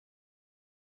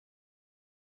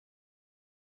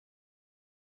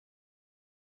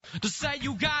to say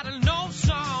you gotta know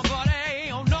somebody,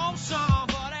 oh, know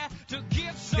somebody to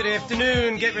give somebody. Good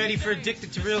afternoon. Get ready for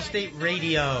Addicted to Real Estate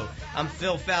Radio. I'm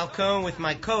Phil Falcone with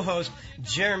my co-host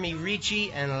Jeremy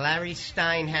Ricci and Larry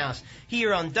Steinhaus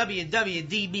here on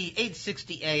WWDB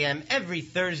 860 AM every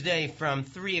Thursday from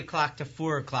 3 o'clock to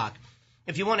 4 o'clock.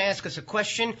 If you want to ask us a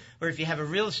question or if you have a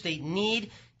real estate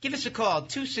need, give us a call,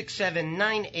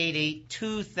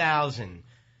 267-988-2000.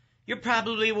 You're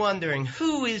probably wondering,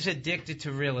 who is addicted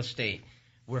to real estate?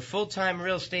 We're full-time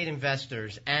real estate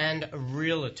investors and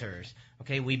realtors.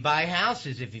 Okay, we buy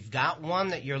houses. If you've got one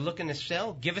that you're looking to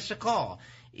sell, give us a call.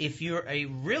 If you're a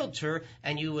realtor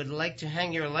and you would like to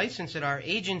hang your license at our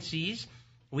agencies,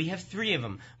 we have 3 of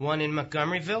them. One in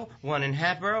Montgomeryville, one in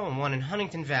Hatboro, and one in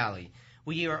Huntington Valley.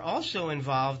 We are also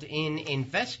involved in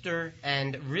investor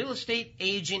and real estate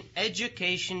agent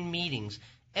education meetings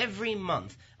every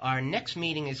month. Our next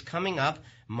meeting is coming up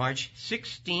March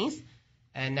 16th,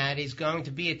 and that is going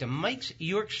to be at the Mike's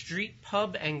York Street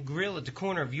Pub and Grill at the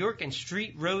corner of York and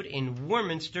Street Road in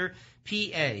Warminster,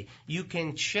 PA. You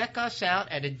can check us out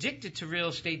at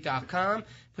addictedtorealestate.com.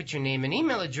 Put your name and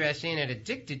email address in at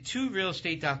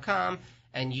addictedtorealestate.com,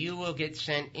 and you will get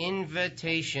sent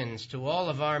invitations to all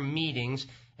of our meetings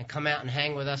and come out and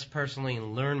hang with us personally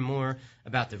and learn more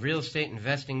about the real estate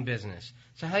investing business.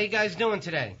 So how you guys doing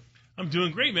today? I'm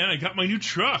doing great, man. I got my new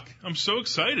truck. I'm so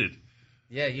excited.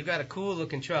 Yeah, you got a cool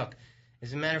looking truck.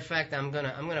 As a matter of fact, I'm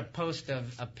gonna post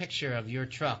a picture of your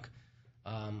truck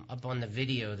up on the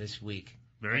video this week.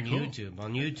 Very on cool.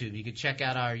 On YouTube. You can check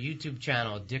out our YouTube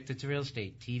channel, Addicted to Real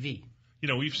Estate TV. You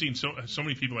know, we've seen so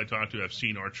many people I talk to have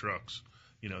seen our trucks.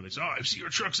 You know, they say, "Oh, I see your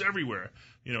trucks everywhere."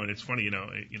 You know, and it's funny, and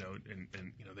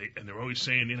they're always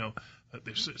saying,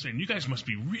 they're saying, "You guys must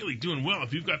be really doing well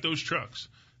if you've got those trucks."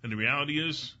 And the reality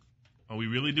is, are we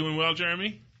really doing well,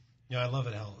 Jeremy? Yeah, I love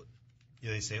it how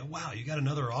they say, "Oh, wow, you got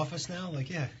another office now?" Like,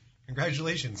 yeah,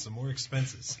 congratulations, some more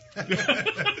expenses.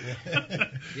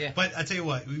 Yeah. But I tell you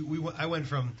what, I went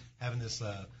from having this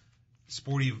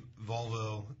sporty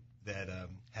Volvo that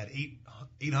had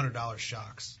 $800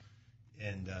 shocks,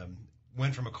 and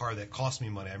went from a car that cost me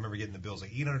money. I remember getting the bills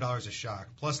like $800 a shock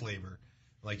plus labor.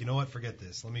 Like, you know what? Forget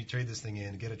this. Let me trade this thing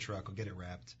in, get a truck, I'll get it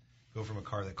wrapped. Go from a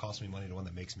car that costs me money to one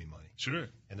that makes me money. Sure.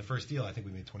 And the first deal, I think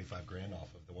we made $25,000 off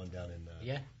of the one down in.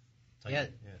 Yeah.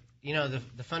 Titan. Yeah. You know,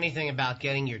 the funny thing about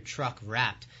getting your truck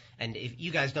wrapped, and if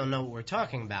you guys don't know what we're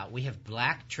talking about, we have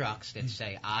black trucks that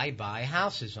say "I buy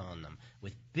houses" on them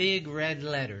with big red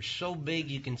letters, so big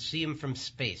you can see them from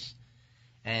space.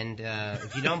 And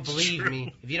if you don't believe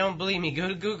me, go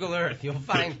to Google Earth. You'll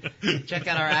check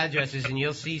out our addresses, and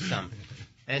you'll see some.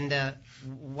 And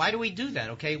why do we do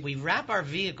that? Okay, we wrap our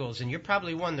vehicles, and you're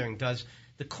probably wondering, does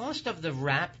the cost of the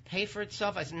wrap pay for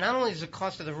itself? I said, not only does the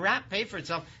cost of the wrap pay for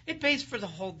itself, it pays for the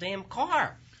whole damn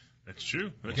car. That's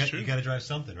true. You got to drive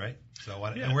something, right? So,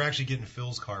 and we're actually getting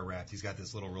Phil's car wrapped. He's got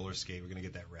this little roller skate. We're going to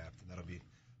get that wrapped, and that'll be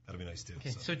nice too.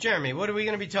 Okay, so Jeremy, what are we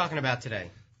going to be talking about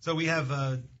today? So we have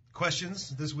questions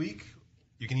this week.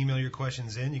 You can email your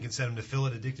questions in. You can send them to Phil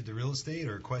at Addicted to Real Estate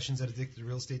or questions at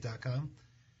addictedtorealestate.com.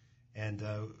 And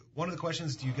one of the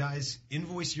questions, do you guys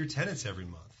invoice your tenants every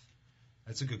month?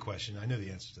 That's a good question. I know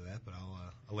the answer to that, but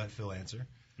I'll let Phil answer.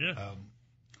 Yeah,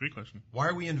 great question. Why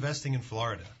are we investing in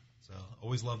Florida? So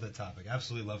always love that topic.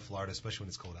 Absolutely love Florida, especially when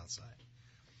it's cold outside.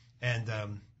 And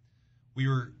we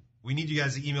need you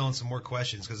guys to email in some more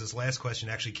questions because this last question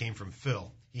actually came from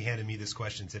Phil. He handed me this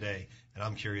question today, and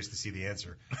I'm curious to see the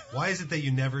answer. Why is it that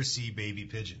you never see baby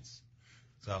pigeons?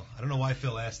 So I don't know why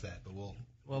Phil asked that, but we'll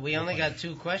we only got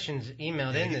 2 questions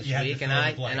emailed in this week, and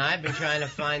I've been trying to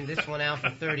find this one out for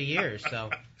 30 years. So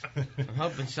I'm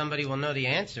hoping somebody will know the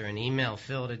answer and email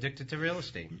Phil at Addicted to Real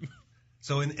Estate.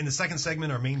 So in the second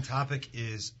segment, our main topic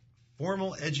is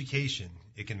formal education.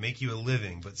 It can make you a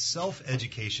living, but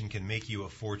self-education can make you a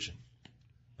fortune.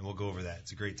 And we'll go over that.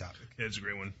 It's a great topic. Yeah, it's a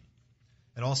great one.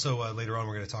 And also later on,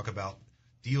 we're going to talk about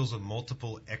deals with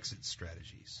multiple exit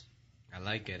strategies. I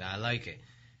like it.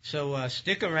 So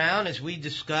stick around as we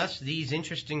discuss these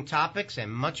interesting topics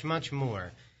and much, much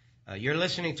more. You're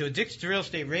listening to Addicted to Real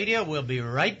Estate Radio. We'll be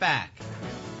right back.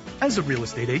 As a real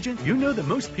estate agent, you know that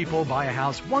most people buy a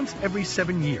house once every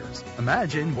 7 years.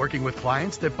 Imagine working with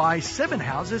clients that buy 7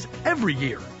 houses every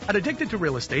year. At Addicted to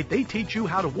Real Estate, they teach you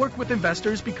how to work with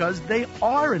investors because they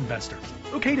are investors.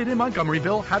 Located in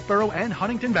Montgomeryville, Hatboro, and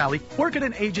Huntington Valley, work at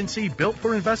an agency built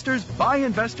for investors, by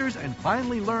investors, and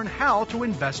finally learn how to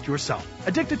invest yourself.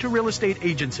 Addicted to Real Estate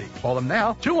Agency. Call them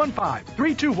now,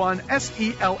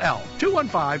 215-321-SELL.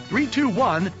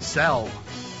 215-321-SELL.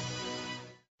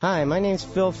 Hi, my name's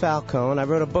Phil Falcone. I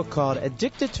wrote a book called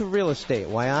Addicted to Real Estate,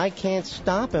 Why I Can't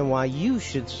Stop and Why You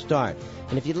Should Start.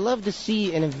 And if you'd love to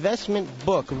see an investment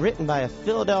book written by a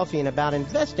Philadelphian about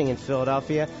investing in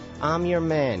Philadelphia, I'm your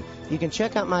man. You can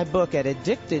check out my book at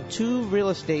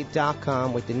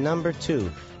addicted2realestate.com with the number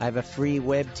 2. I have a free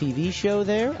web TV show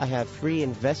there. I have free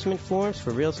investment forums for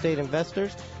real estate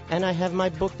investors. And I have my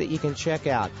book that you can check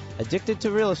out, Addicted to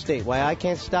Real Estate, Why I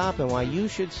Can't Stop and Why You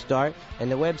Should Start.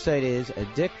 And the website is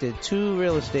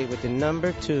addicted2realestate with the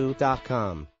number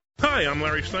 2.com. Hi, I'm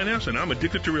Larry Steinhaus, and I'm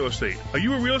addicted to real estate. Are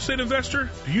you a real estate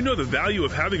investor? Do you know the value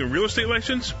of having a real estate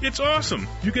license? It's awesome.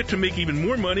 You get to make even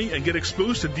more money and get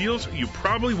exposed to deals you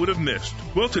probably would have missed.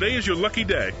 Well, today is your lucky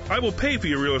day. I will pay for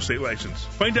your real estate license.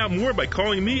 Find out more by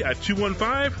calling me at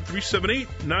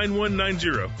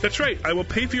 215-378-9190. That's right, I will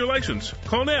pay for your license.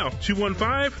 Call now,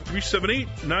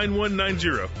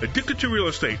 215-378-9190. Addicted to real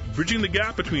estate, bridging the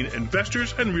gap between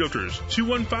investors and realtors.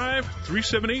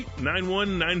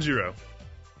 215-378-9190.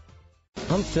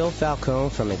 I'm Phil Falcone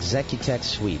from Executech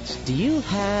Suites. Do you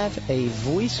have a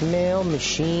voicemail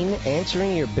machine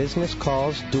answering your business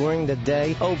calls during the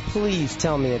day? Oh, please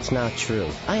tell me it's not true.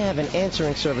 I have an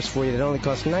answering service for you that only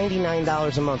costs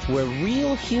 $99 a month. We're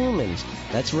real humans.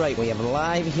 That's right, we have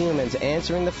live humans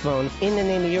answering the phone in the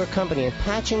name of your company and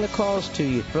patching the calls to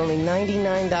you for only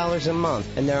 $99 a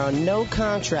month. And there are no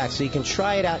contracts, so you can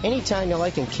try it out anytime you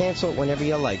like and cancel it whenever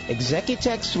you like.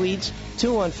 Executech Suites,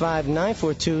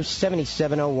 215-942-7701.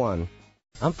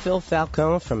 I'm Phil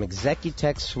Falcone from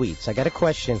Executech Suites. I got a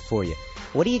question for you.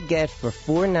 What do you get for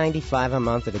 $495 a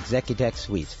month at Executech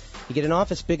Suites? You get an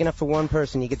office big enough for one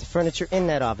person. You get the furniture in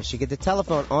that office. You get the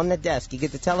telephone on the desk. You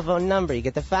get the telephone number. You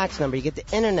get the fax number. You get the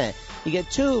internet. You get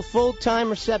 2 full-time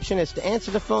receptionists to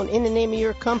answer the phone in the name of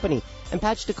your company and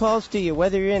patch the calls to you,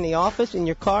 whether you're in the office, in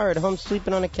your car, or at home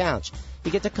sleeping on a couch. You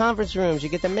get the conference rooms, you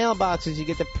get the mailboxes, you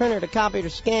get the printer, the copier,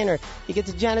 the scanner, you get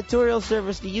the janitorial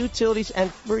service, the utilities,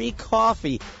 and free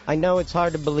coffee. I know it's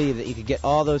hard to believe that you could get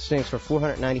all those things for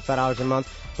 $495 a month,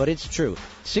 but it's true.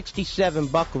 67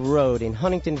 Buck Road in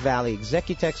Huntington Valley,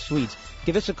 Executech Suites.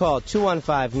 Give us a call,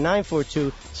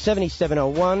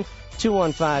 215-942-7701,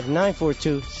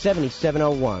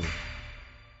 215-942-7701.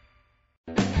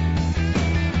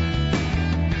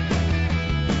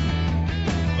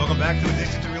 Welcome back to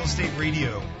Addicted to Real Estate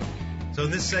Radio. So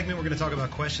in this segment, we're going to talk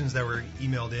about questions that were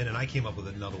emailed in, and I came up with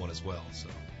another one as well. So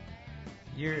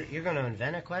You're going to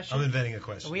invent a question? I'm inventing a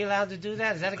question. Are we allowed to do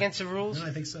that? Is that against the rules? No,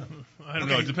 I think so. I don't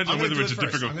know. It depends on whether it's a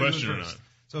difficult question or not.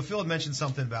 So Phil had mentioned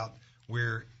something about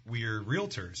we're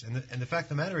realtors, and the fact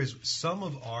of the matter is some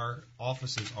of our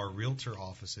offices are realtor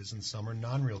offices and some are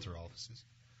non-realtor offices.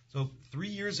 So 3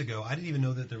 years ago, I didn't even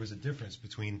know that there was a difference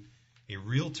between a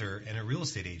realtor and a real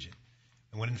estate agent.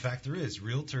 And when in fact there is.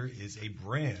 Realtor is a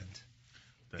brand.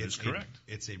 That is correct.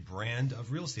 It's a brand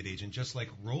of real estate agent, just like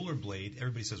rollerblade.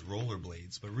 Everybody says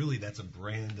rollerblades, but really that's a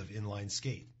brand of inline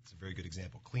skate. It's a very good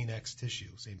example. Kleenex tissue,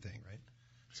 same thing, right?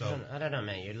 So I don't know,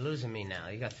 man. You're losing me now.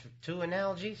 You got 2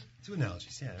 analogies? 2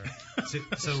 analogies, yeah. Right.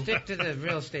 So stick to the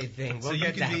real estate thing. We'll so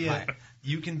get that part.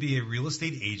 You can be a real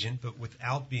estate agent, but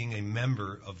without being a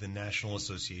member of the National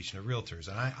Association of Realtors.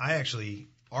 And I actually,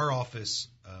 our office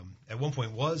at one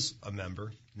point was a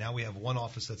member. Now we have one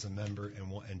office that's a member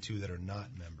and 2 that are not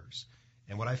members.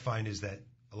 And what I find is that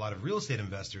a lot of real estate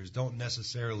investors don't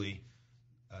necessarily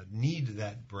need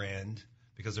that brand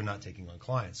because they're not taking on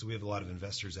clients. So we have a lot of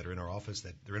investors that are in our office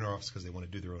that they're in our office because they want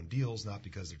to do their own deals, not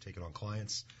because they're taking on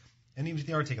clients. And even if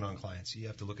they are taking on clients, you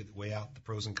have to weigh out the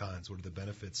pros and cons. What are the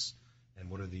benefits and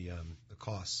what are the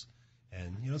costs?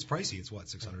 And it's pricey. It's what,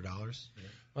 $600? Yeah.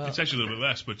 Well, it's actually a little bit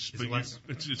less, but it's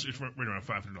right around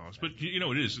 $500. But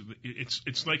it is.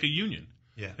 It's like a union.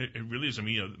 Yeah, it really is. I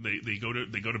mean, they go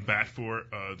to bat for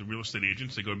the real estate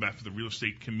agents. They go to bat for the real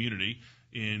estate community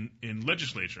in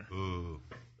legislature. Ooh.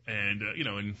 And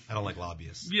and I don't like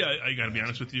lobbyists. Yeah, I got to be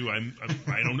honest with you. I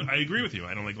agree with you.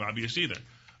 I don't like lobbyists either.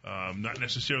 Not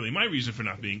necessarily my reason for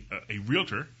not being a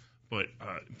realtor. But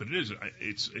it is.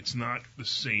 It's not the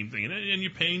same thing, and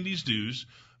you're paying these dues.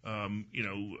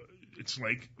 It's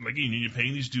like a union. You're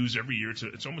paying these dues every year.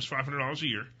 It's almost $500 a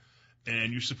year,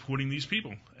 and you're supporting these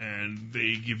people. And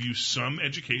they give you some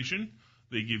education.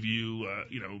 They give you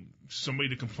somebody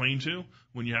to complain to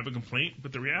when you have a complaint.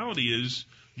 But the reality is,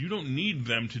 you don't need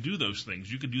them to do those things.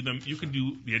 You can do them. You can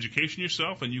do the education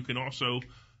yourself, and you can also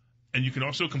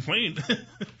complain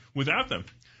without them.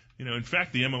 In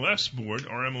fact, the MLS board,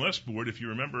 our MLS board, if you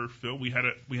remember, Phil, we had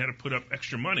to put up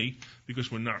extra money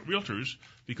because we're not realtors,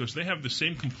 because they have the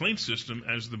same complaint system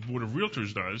as the Board of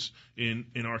Realtors does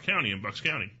in our county, in Bucks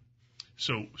County.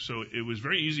 So it was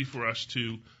very easy for us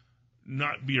to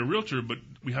not be a realtor, but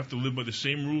we have to live by the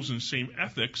same rules and same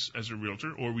ethics as a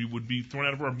realtor, or we would be thrown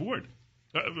out of our board,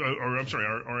 or I'm sorry,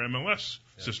 our MLS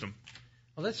system.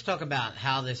 Well, let's talk about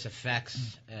how this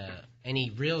affects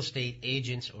any real estate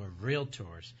agents or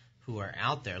realtors who are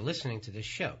out there listening to this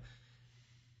show.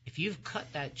 If you've cut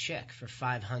that check for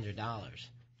 $500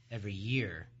 every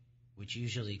year, which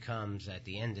usually comes at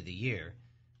the end of the year,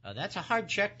 that's a hard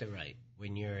check to write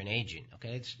when you're an agent.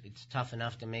 Okay, it's tough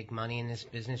enough to make money in this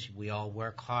business. We all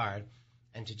work hard,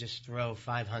 and to just throw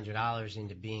 $500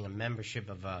 into being a membership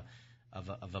of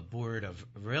a board of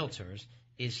realtors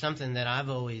is something that I've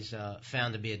always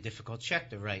found to be a difficult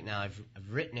check to write. Now, I've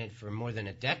written it for more than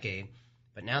a decade,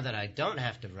 but now that I don't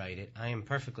have to write it, I am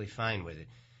perfectly fine with it.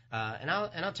 And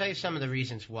I'll tell you some of the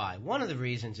reasons why. One of the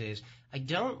reasons is I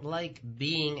don't like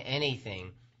being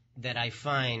anything that I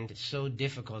find so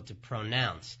difficult to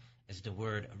pronounce as the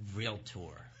word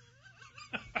realtor.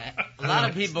 A lot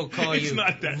of people call you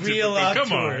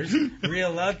realtors.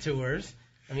 Realtors.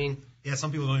 I mean, yeah,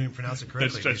 some people don't even pronounce it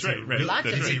correctly. That's right. Lots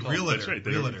of people. Realtor.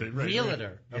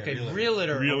 Realtor. Okay, Yeah,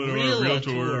 realtor.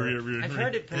 Realtor. I've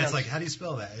heard it And pronounced. it's like, how do you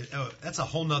spell that? Oh, that's a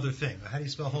whole nother thing. How do you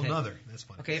spell whole nother? That's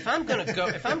funny. Okay, if I'm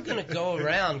gonna go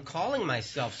around calling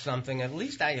myself something, at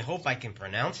least I hope I can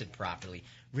pronounce it properly.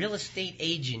 Real estate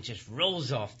agent just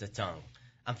rolls off the tongue.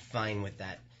 I'm fine with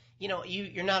that. You know,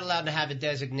 you're not allowed to have a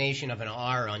designation of an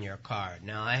R on your card.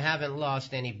 Now, I haven't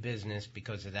lost any business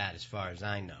because of that, as far as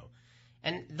I know.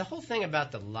 And the whole thing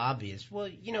about the lobbyist, well,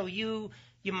 you know, you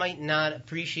might not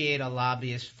appreciate a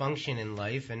lobbyist's function in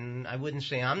life, and I wouldn't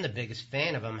say I'm the biggest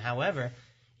fan of them. However,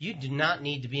 you do not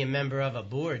need to be a member of a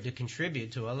board to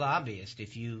contribute to a lobbyist.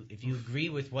 If you agree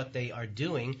with what they are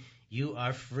doing, you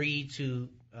are free to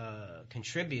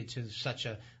contribute to such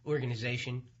an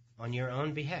organization on your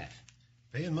own behalf.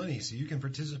 Paying money so you can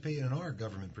participate in our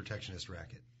government protectionist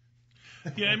racket.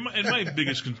 Yeah, and my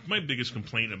biggest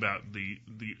complaint about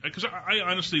because I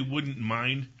honestly wouldn't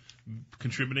mind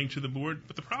contributing to the board,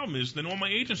 but the problem is then all my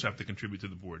agents have to contribute to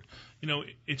the board. You know,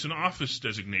 it's an office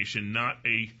designation, not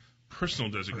a personal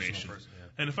designation.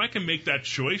 And if I can make that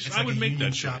choice, it's I would make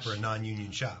that choice. It's like a union shop or a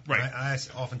non-union shop. Right. I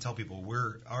often tell people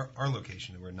our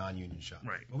location, we're a non-union shop.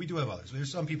 Right. But we do have others.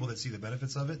 There's some people that see the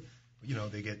benefits of it. You know,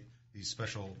 they get these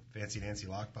special fancy Nancy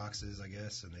lock boxes, I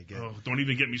guess, and they get. Oh, don't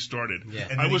even get me started.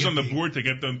 Yeah. I was on the board to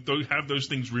get them, have those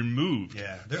things removed.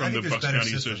 Yeah, from the Bucks County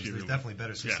Association. There's definitely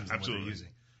better systems than what they're absolutely. using.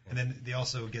 And then they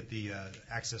also get the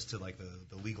access to like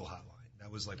the legal hotline.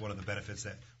 That was like one of the benefits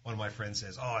that one of my friends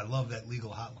says. Oh, I love that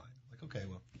legal hotline. I'm like, okay,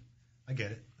 well, I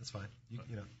get it. That's fine.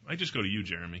 You know. I just go to you,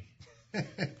 Jeremy. And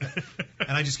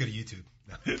I just go to YouTube.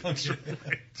 No. That's right.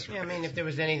 Yeah, I mean, if there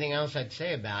was anything else I'd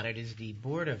say about it is the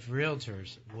Board of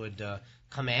Realtors would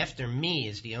come after me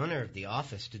as the owner of the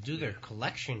office to do their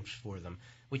collections for them,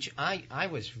 which I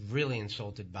was really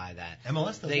insulted by that.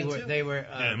 MLS does that too. They were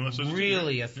MLS does it too,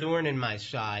 really yeah. a thorn in my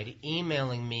side,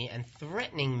 emailing me and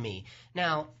threatening me.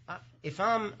 Now, if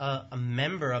I'm a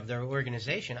member of their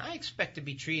organization, I expect to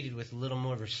be treated with a little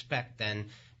more respect than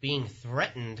being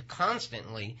threatened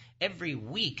constantly every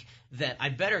week that I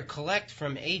better collect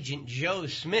from Agent Joe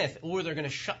Smith or they're going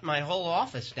to shut my whole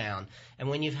office down. And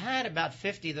when you've had about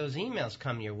 50 of those emails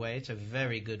come your way, it's a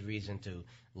very good reason to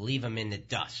leave them in the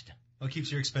dust. Well, it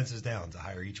keeps your expenses down to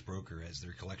hire each broker as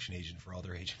their collection agent for all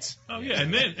their agents. Oh yeah,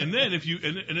 and then if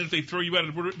if they throw you out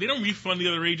of the board, they don't refund the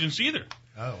other agents either.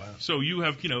 Oh wow. So you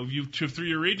have two of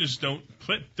your agents don't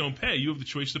pay. You have the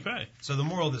choice to pay. So the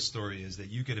moral of this story is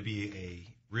that you could be a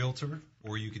realtor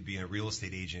or you could be a real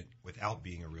estate agent without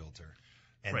being a realtor.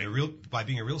 And Right. by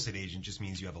being a real estate agent just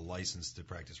means you have a license to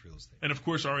practice real estate. And of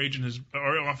course, our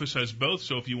office has both.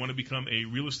 So if you want to become a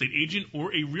real estate agent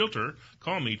or a realtor,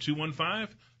 call me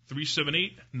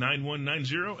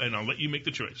 215-378-9190, and I'll let you make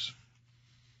the choice.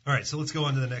 All right, so let's go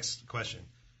on to the next question.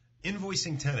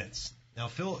 Invoicing tenants. Now,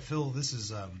 Phil, this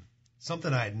is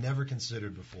something I had never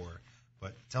considered before,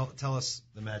 but tell us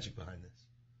the magic behind this.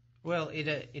 Well,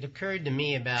 it occurred to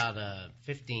me about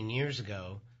 15 years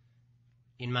ago.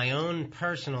 In my own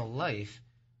personal life,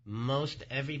 most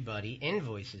everybody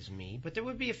invoices me, but there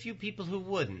would be a few people who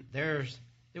wouldn't. There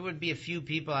would be a few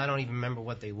people, I don't even remember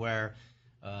what they were.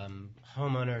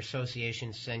 Homeowner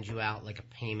associations send you out like a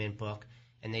payment book,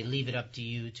 and they leave it up to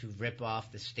you to rip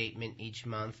off the statement each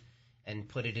month and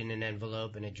put it in an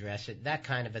envelope and address it, that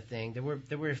kind of a thing.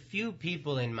 There were a few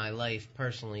people in my life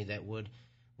personally that would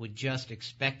just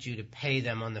expect you to pay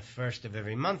them on the first of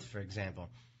every month, for example.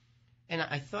 And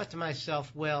I thought to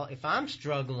myself, well, if I'm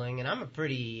struggling, and I'm a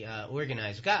pretty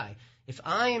organized guy, if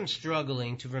I am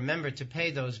struggling to remember to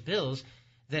pay those bills,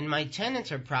 then my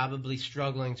tenants are probably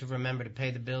struggling to remember to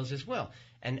pay the bills as well.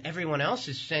 and everyone else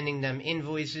is sending them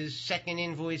invoices, second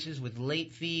invoices with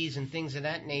late fees and things of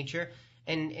that nature.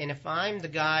 And if I'm the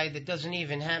guy that doesn't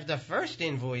even have the first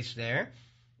invoice there,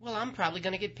 well, I'm probably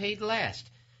going to get paid last.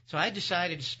 So I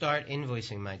decided to start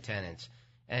invoicing my tenants.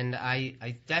 And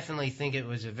I definitely think it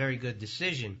was a very good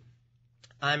decision.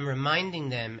 I'm reminding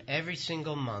them every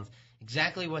single month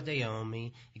exactly what they owe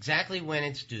me, exactly when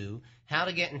it's due, how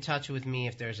to get in touch with me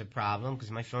if there's a problem, because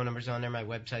my phone number's on there, my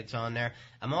website's on there.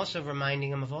 I'm also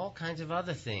reminding them of all kinds of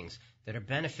other things that are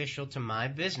beneficial to my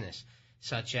business,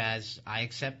 such as I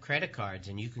accept credit cards,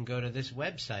 and you can go to this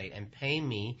website and pay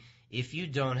me. If you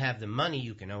don't have the money,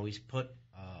 you can always put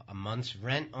a month's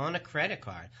rent on a credit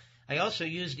card. I also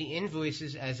use the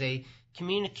invoices as a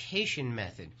communication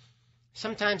method.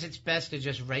 Sometimes it's best to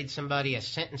just write somebody a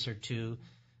sentence or two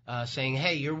saying,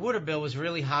 hey, your water bill was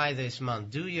really high this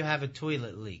month. Do you have a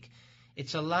toilet leak?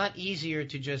 It's a lot easier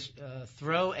to just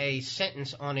throw a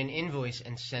sentence on an invoice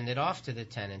and send it off to the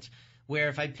tenants, where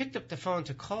if I picked up the phone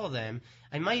to call them,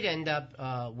 I might end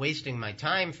up wasting my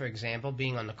time, for example,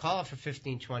 being on the call for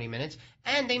 15, 20 minutes,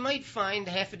 and they might find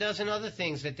half a dozen other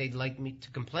things that they'd like me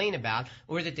to complain about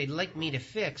or that they'd like me to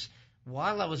fix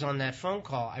while I was on that phone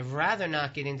call. I'd rather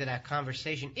not get into that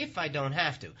conversation if I don't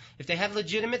have to. If they have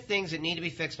legitimate things that need to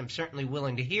be fixed, I'm certainly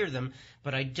willing to hear them,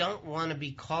 but I don't want to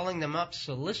be calling them up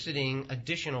soliciting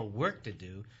additional work to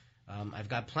do. I've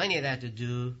got plenty of that to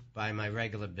do by my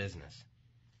regular business.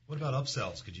 What about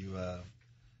upsells? Could you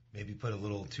maybe put a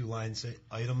little two-line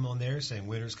item on there saying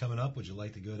winter's coming up? Would you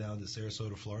like to go down to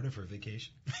Sarasota, Florida for a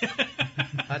vacation?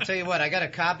 I'll tell you what, I got a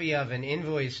copy of an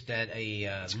invoice that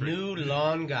a new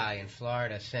lawn guy in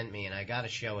Florida sent me, and I got to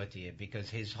show it to you because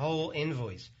his whole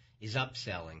invoice is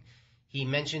upselling. He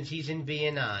mentions he's in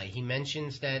B&I. He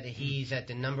mentions that he's at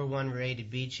the #1 rated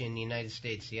beach in the United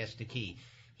States, Siesta Key.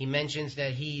 He mentions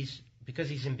that because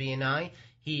he's in B&I,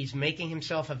 he's making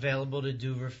himself available to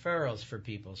do referrals for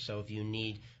people. So if you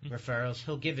need referrals,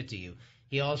 he'll give it to you.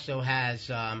 He also has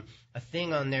a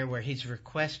thing on there where he's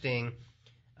requesting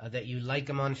that you like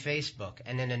him on Facebook.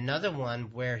 And then another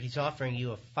one where he's offering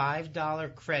you a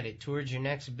 $5 credit towards your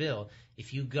next bill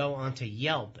if you go onto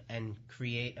Yelp and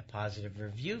create a positive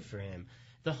review for him.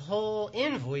 The whole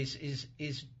invoice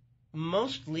is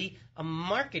mostly a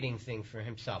marketing thing for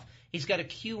himself. He's got a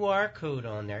QR code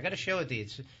on there. I got to show it to you.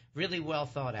 It's really well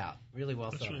thought out. Really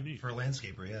well That's thought really out. neat. For a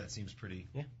landscaper, yeah, that seems pretty.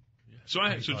 Yeah. So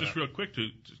just real quick to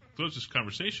close this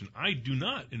conversation, I do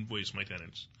not invoice my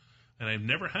tenants, and I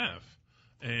never have.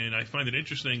 And I find it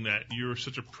interesting that you're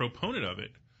such a proponent of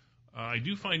it. I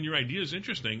do find your ideas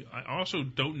interesting. I also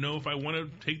don't know if I want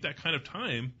to take that kind of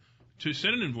time to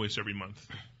send an invoice every month.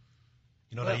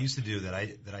 You know what I used to do that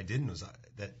I didn't was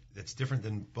that's different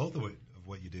than both of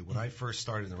what you did. When I first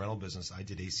started in the rental business, I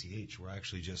did ACH, where I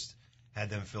actually just had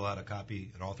them fill out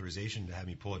an authorization to have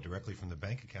me pull it directly from the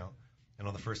bank account, and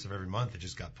on the first of every month, it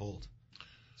just got pulled.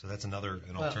 So that's an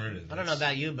alternative. I don't know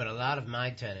about you, but a lot of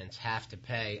my tenants have to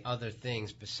pay other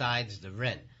things besides the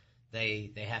rent.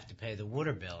 They have to pay the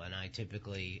water bill, and I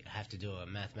typically have to do a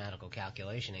mathematical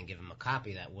calculation and give them a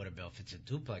copy of that water bill. If it's a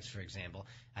duplex, for example,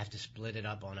 I have to split it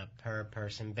up on a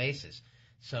per-person basis.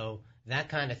 So that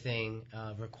kind of thing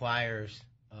requires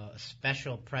a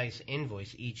special price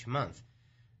invoice each month.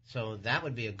 So that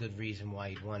would be a good reason why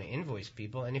you'd want to invoice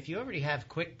people. And if you already have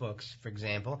QuickBooks, for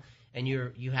example, and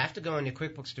you have to go into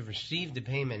QuickBooks to receive the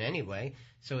payment anyway,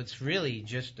 so it's really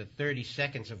just the 30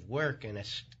 seconds of work and a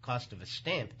cost of a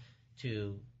stamp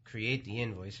to create the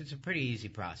invoice. It's a pretty easy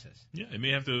process. Yeah, I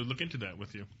may have to look into that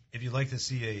with you. If you'd like to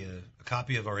see a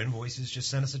copy of our invoices, just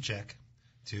send us a check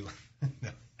to.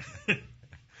 No.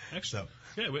 Excellent.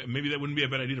 Yeah, maybe that wouldn't be a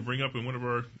bad idea to bring up in one of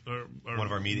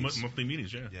our meetings. Monthly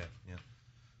meetings. Yeah. Yeah.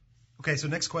 Okay, so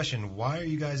next question: why are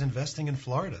you guys investing in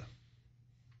Florida?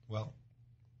 Well,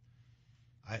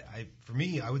 for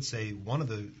me, I would say one of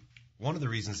the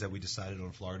reasons that we decided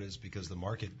on Florida is because the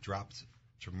market dropped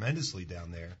tremendously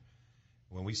down there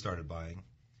when we started buying,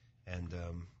 and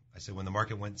I said when the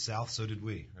market went south, so did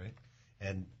we, right?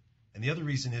 And the other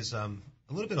reason is a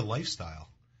little bit of lifestyle.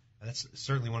 And that's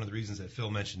certainly one of the reasons that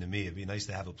Phil mentioned to me. It'd be nice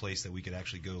to have a place that we could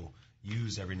actually go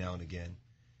use every now and again.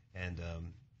 And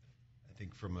I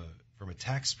think from a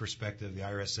tax perspective, the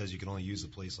IRS says you can only use a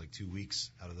place like 2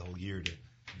 weeks out of the whole year to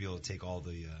be able to take all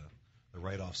the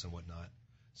write-offs and whatnot.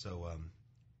 So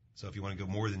if you want to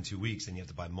go more than 2 weeks, then you have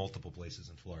to buy multiple places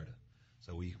in Florida.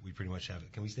 So we pretty much have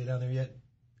it. Can we stay down there yet?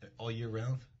 All year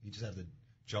round? You just have to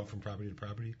jump from property to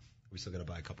property? We still got to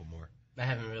buy a couple more. I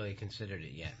haven't really considered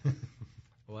it yet.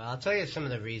 Well, I'll tell you some of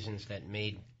the reasons that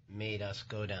made us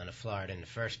go down to Florida in the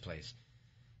first place.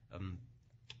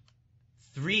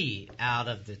 3 out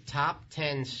of the top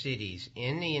 10 cities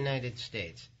in the United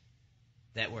States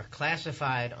that were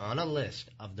classified on a list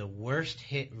of the worst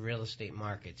hit real estate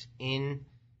markets in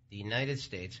the United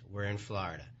States were in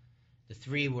Florida. The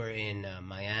 3 were in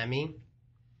Miami,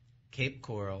 Cape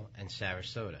Coral, and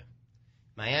Sarasota.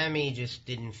 Miami just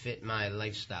didn't fit my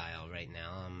lifestyle right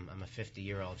now. I'm a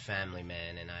 50-year-old family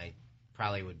man, and I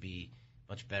probably would be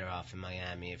much better off in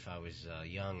Miami if I was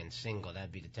young and single.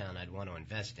 That'd be the town I'd want to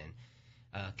invest in.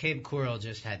 Cape Coral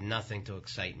just had nothing to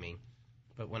excite me.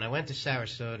 But when I went to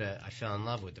Sarasota, I fell in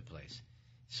love with the place.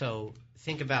 So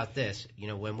think about this. You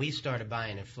know, when we started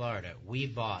buying in Florida, we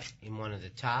bought in one of the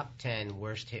top 10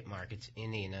 worst hit markets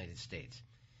in the United States.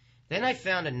 Then I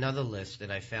found another list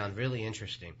that I found really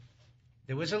interesting.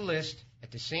 There was a list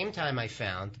at the same time I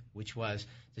found, which was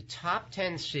the top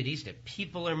 10 cities that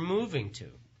people are moving to.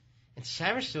 And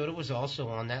Sarasota was also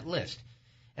on that list.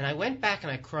 And I went back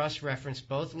and I cross-referenced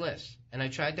both lists. And I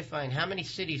tried to find how many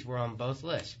cities were on both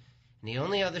lists. And the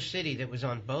only other city that was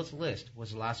on both lists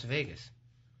was Las Vegas.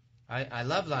 I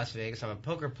love Las Vegas. I'm a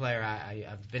poker player.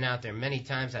 I've been out there many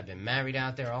times. I've been married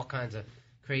out there. All kinds of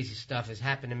crazy stuff has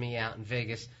happened to me out in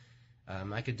Vegas.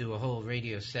 I could do a whole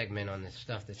radio segment on the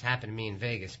stuff that's happened to me in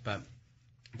Vegas. But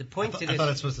the point to this... I thought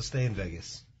it's supposed to stay in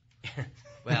Vegas.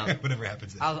 Well, whatever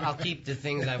happens there. I'll keep the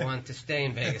things I want to stay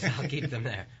in Vegas. I'll keep them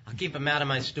there. I'll keep them out of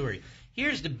my story.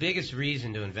 Here's the biggest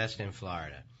reason to invest in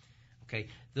Florida. Okay,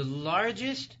 the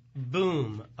largest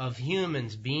boom of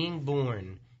humans being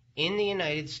born in the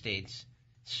United States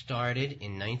started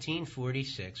in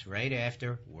 1946, right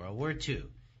after World War II,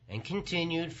 and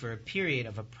continued for a period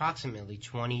of approximately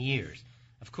 20 years.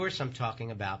 Of course, I'm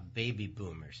talking about baby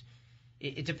boomers.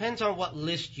 It depends on what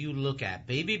list you look at.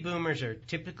 Baby boomers are,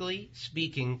 typically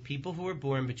speaking, people who were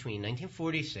born between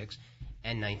 1946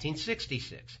 and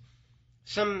 1966.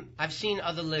 I've seen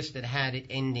other lists that had it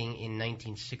ending in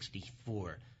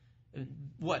 1964.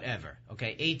 Whatever,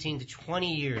 okay, 18 to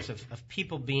 20 years of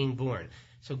people being born.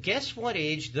 So guess what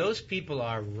age those people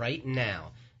are right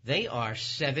now? They are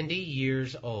 70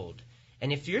 years old.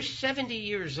 And if you're 70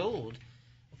 years old,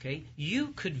 okay,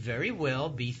 you could very well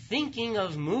be thinking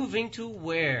of moving to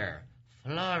where?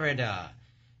 Florida.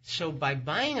 So by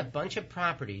buying a bunch of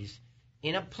properties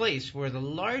in a place where the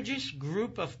largest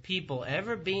group of people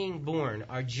ever being born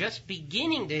are just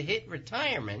beginning to hit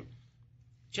retirement,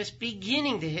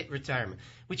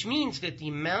 which means that the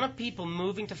amount of people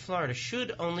moving to Florida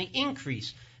should only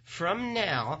increase from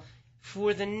now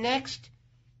for the next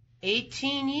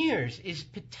 18 years is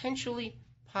potentially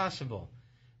possible,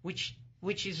 which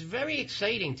is very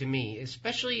exciting to me,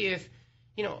 especially if,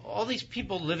 you know, all these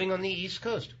people living on the East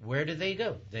Coast, where do they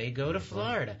go? They go to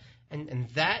Florida. And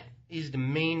that is the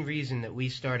main reason that we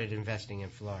started investing in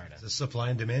Florida. It's a supply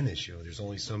and demand issue. There's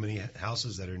only so many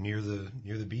houses that are near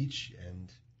the beach, and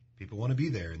people want to be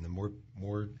there. And the more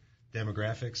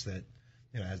demographics that,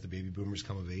 you know, as the baby boomers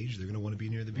come of age, they're going to want to be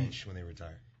near the beach when they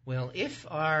retire. Well, if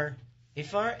our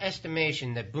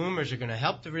estimation that boomers are going to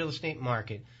help the real estate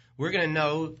market, we're going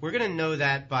to know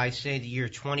that by, say, the year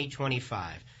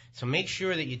 2025. So make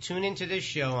sure that you tune into this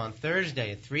show on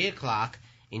Thursday at 3 o'clock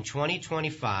in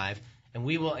 2025, and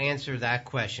we will answer that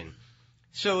question.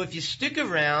 So if you stick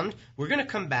around, we're going to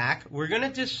come back. We're going to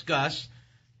discuss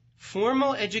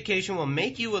formal education will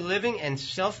make you a living and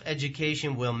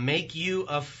self-education will make you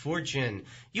a fortune.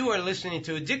 You are listening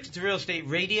to Addicted to Real Estate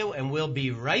Radio, and we'll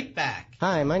be right back.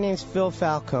 Hi, my name's Phil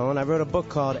Falcone. I wrote a book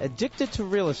called Addicted to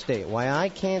Real Estate, Why I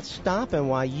Can't Stop and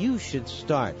Why You Should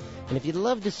Start. And if you'd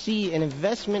love to see an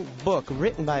investment book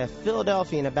written by a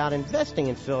Philadelphian about investing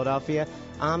in Philadelphia,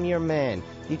 I'm your man.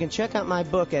 You can check out my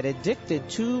book at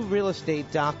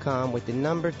addicted2realestate.com with the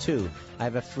number 2. I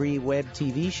have a free web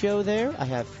TV show there. I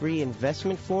have free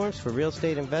investment forums for real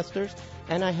estate investors.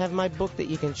 And I have my book that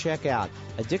you can check out,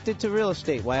 Addicted to Real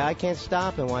Estate, Why I Can't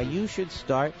Stop and Why You Should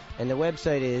Start. And the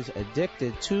website is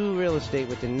addicted2realestate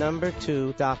with the number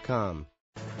 2.com.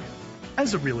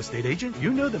 As a real estate agent,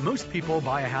 you know that most people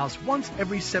buy a house once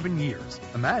every 7 years.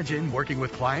 Imagine working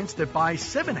with clients that buy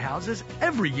 7 houses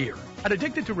every year. At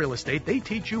Addicted to Real Estate, they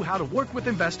teach you how to work with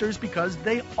investors because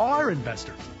they are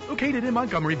investors. Located in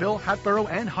Montgomeryville, Hatboro,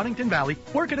 and Huntington Valley,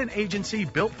 work at an agency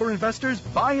built for investors,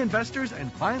 by investors,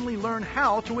 and finally learn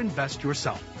how to invest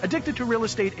yourself. Addicted to Real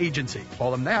Estate Agency.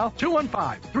 Call them now,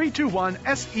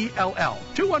 215-321-SELL.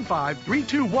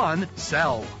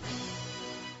 215-321-SELL.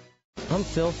 I'm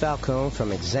Phil Falcone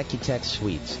from Executech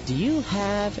Suites. Do you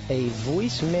have a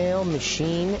voicemail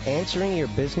machine answering your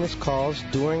business calls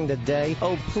during the day?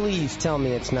 Oh, please tell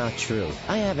me it's not true.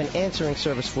 I have an answering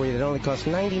service for you that only costs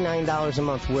 $99 a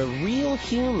month. We're real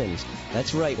humans.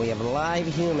 That's right, we have live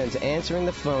humans answering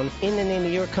the phone in the name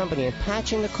of your company and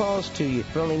patching the calls to you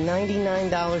for only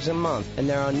 $99 a month. And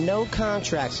there are no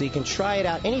contracts, so you can try it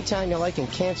out anytime you like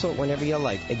and cancel it whenever you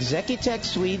like. Executech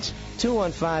Suites,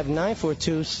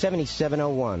 215-942-7701.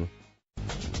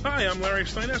 Hi, I'm Larry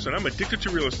Steinhaus, and I'm addicted to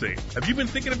real estate. Have you been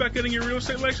thinking about getting your real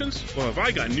estate license? Well, have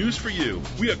I got news for you.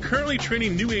 We are currently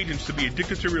training new agents to be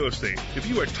addicted to real estate. If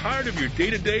you are tired of your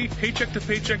day-to-day,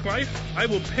 paycheck-to-paycheck life, I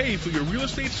will pay for your real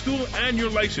estate school and your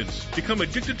license. Become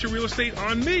addicted to real estate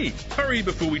on me. Hurry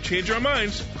before we change our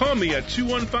minds. Call me at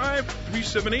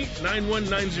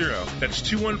 215-378-9190. That's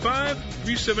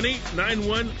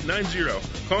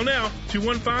 215-378-9190. Call now,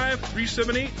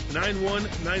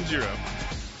 215-378-9190.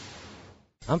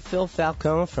 I'm Phil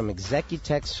Falcone from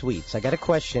Executech Suites. I got a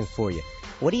question for you.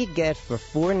 What do you get for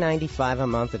 $495 a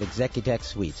month at Executech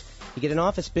Suites? You get an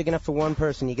office big enough for one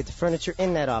person. You get the furniture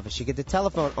in that office. You get the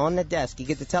telephone on the desk. You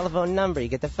get the telephone number. You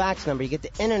get the fax number. You get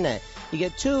the internet. You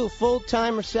get 2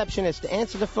 full-time receptionists to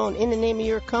answer the phone in the name of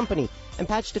your company and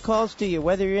patch the calls to you,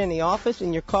 whether you're in the office,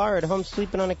 in your car, or at home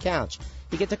sleeping on a couch.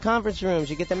 You get the conference rooms,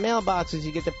 you get the mailboxes,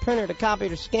 you get the printer, the copier,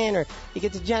 the scanner, you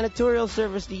get the janitorial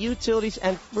service, the utilities,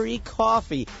 and free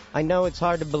coffee. I know it's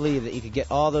hard to believe that you could get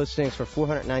all those things for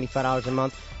 $495 a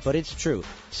month, but it's true.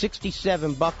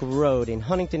 67 Buck Road in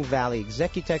Huntington Valley,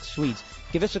 Executech Suites.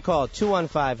 Give us a call,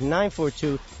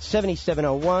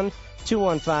 215-942-7701,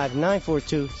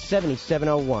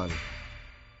 215-942-7701.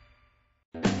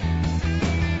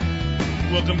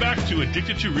 Welcome back to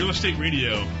Addicted to Real Estate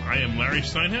Radio. I am Larry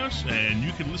Steinhaus, and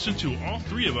you can listen to all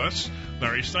three of us,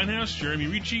 Larry Steinhaus, Jeremy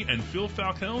Ricci, and Phil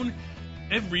Falcone,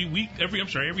 every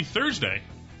Thursday.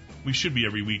 We should be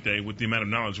every weekday with the amount of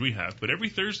knowledge we have, but every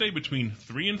Thursday between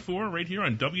 3 and 4 right here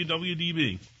on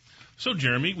WWDB. So,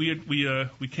 Jeremy,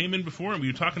 we came in before and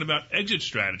we were talking about exit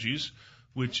strategies,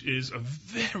 which is a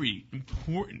very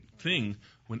important thing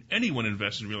when anyone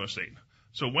invests in real estate.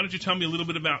 So why don't you tell me a little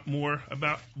bit more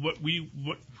about what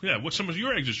some of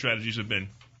your exit strategies have been?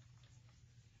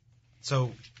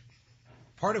 So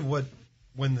part of when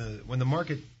the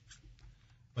market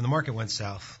went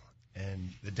south and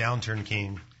the downturn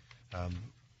came, I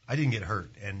didn't get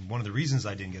hurt. And one of the reasons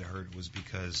I didn't get hurt was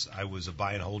because I was a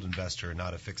buy and hold investor,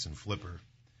 not a fix and flipper.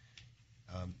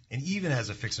 And even as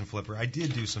a fix and flipper, I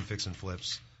did do some fix and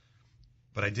flips,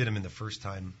 but I did them in the first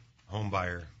time home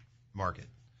buyer market.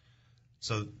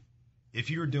 So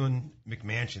if you're doing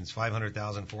McMansions,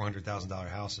 $500,000, $400,000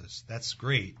 houses, that's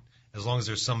great as long as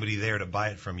there's somebody there to buy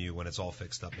it from you when it's all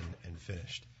fixed up and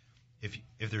finished.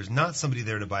 If there's not somebody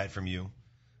there to buy it from you,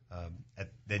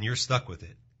 then you're stuck with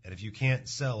it. And if you can't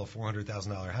sell a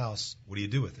 $400,000 house, what do you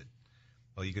do with it?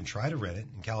 Well, you can try to rent it.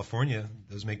 In California,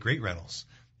 those make great rentals.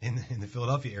 In the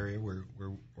Philadelphia area where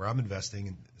I'm investing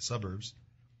in the suburbs,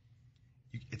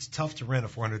 it's tough to rent a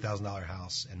 $400,000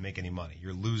 house and make any money.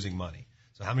 You're losing money.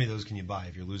 So how many of those can you buy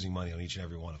if you're losing money on each and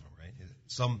every one of them, right?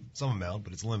 Some amount,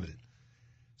 but it's limited.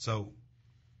 So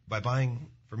by buying,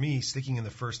 for me, sticking in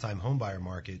the first-time home buyer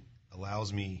market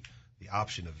allows me the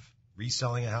option of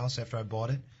reselling a house after I bought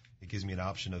it. It gives me an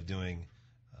option of doing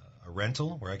a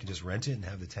rental where I can just rent it and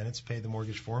have the tenants pay the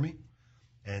mortgage for me.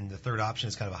 And the third option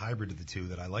is kind of a hybrid of the two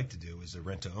that I like to do is a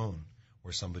rent-to-own,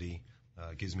 where somebody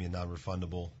gives me a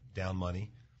non-refundable down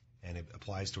money, and it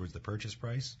applies towards the purchase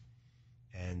price.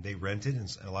 And they rent it, and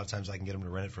a lot of times I can get them to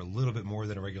rent it for a little bit more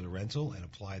than a regular rental and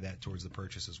apply that towards the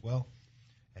purchase as well,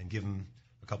 and give them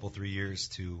a couple, 3 years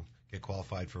to get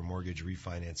qualified for a mortgage,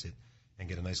 refinance it, and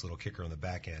get a nice little kicker on the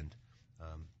back end.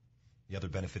 The other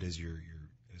benefit is you're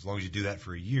as long as you do that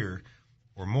for a year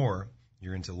or more,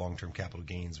 you're into long-term capital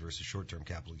gains versus short-term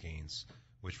capital gains,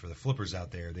 which for the flippers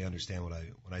out there, they understand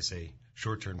when I say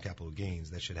short-term capital gains,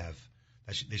 they should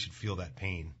feel that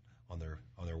pain on their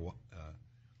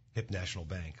Hip National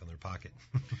Bank on their pocket.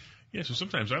 Yeah, so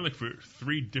sometimes I look for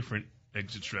 3 different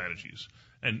exit strategies.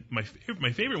 And my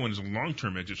favorite one is a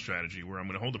long-term exit strategy where I'm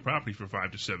going to hold the property for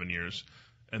 5 to 7 years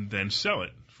and then sell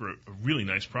it for a really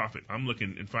nice profit. I'm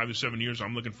looking in 5 to 7 years,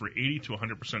 I'm looking for 80 to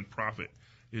 100% profit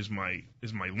is my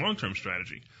long-term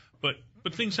strategy. But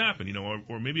things happen,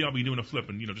 or maybe I'll be doing a flip,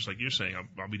 and just like you're saying,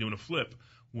 I'll be doing a flip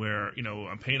where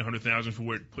I'm paying $100,000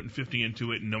 for it, putting 50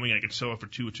 into it, and knowing I could sell it for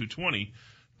 $2 or $220.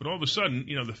 But all of a sudden,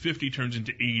 the 50 turns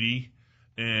into 80,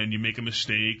 and you make a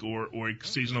mistake, or it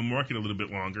stays on the market a little bit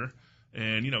longer,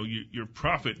 and your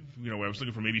profit, where I was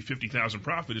looking for maybe 50,000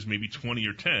 profit is maybe 20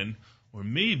 or 10, or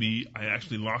maybe I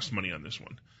actually lost money on this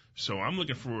one. So I'm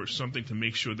looking for something to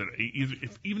make sure that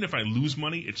even if I lose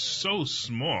money, it's so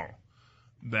small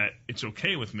that it's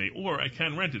okay with me, or I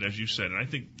can rent it, as you said. And I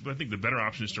think the better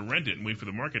option is to rent it and wait for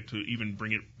the market to even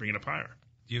bring it up higher.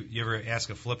 You ever ask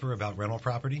a flipper about rental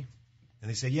property? And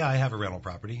they say, yeah, I have a rental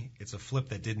property. It's a flip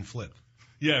that didn't flip.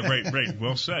 Yeah, right.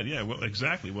 Well said. Yeah, well,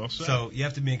 exactly. Well said. So you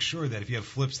have to make sure that if you have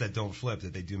flips that don't flip,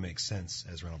 that they do make sense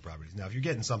as rental properties. Now, if you're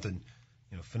getting something,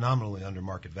 phenomenally under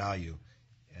market value,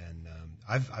 and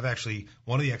I've actually,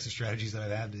 one of the exit strategies that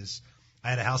I've had is I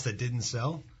had a house that didn't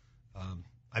sell.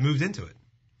 I moved into it.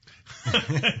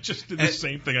 Just did the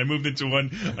same thing. I moved into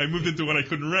one I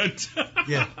couldn't rent.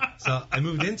 Yeah. So I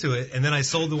moved into it, and then I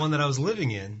sold the one that I was living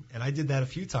in, and I did that a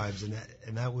few times,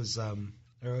 and that was,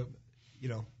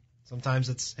 sometimes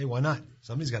it's, hey, why not?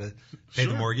 Somebody's got to pay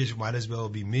the mortgage. It might as well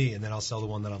be me, and then I'll sell the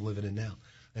one that I'm living in now.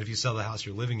 And if you sell the house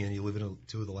you're living in, you live in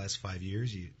 2 of the last 5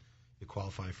 years, you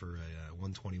qualify for a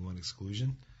 121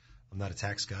 exclusion. I'm not a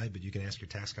tax guy, but you can ask your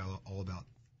tax guy all about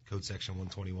Code Section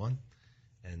 121.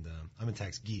 And I'm a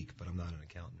tax geek, but I'm not an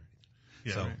accountant or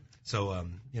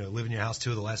anything. Yeah, live in your house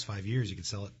 2 of the last 5 years, you can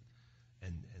sell it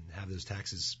and have those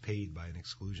taxes paid by an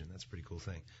exclusion. That's a pretty cool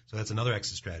thing. So that's another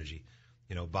exit strategy.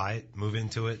 Buy it, move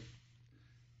into it,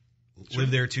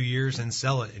 live there 2 years, and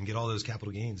sell it and get all those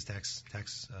capital gains tax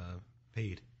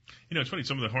paid. It's funny.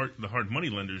 Some of the hard money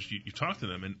lenders, you talk to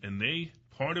them, and they,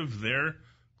 part of their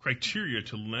criteria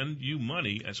to lend you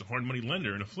money as a hard money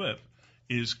lender in a flip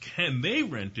is, can they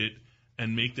rent it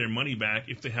and make their money back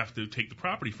if they have to take the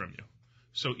property from you?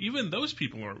 So even those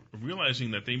people are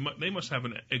realizing that they must have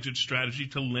an exit strategy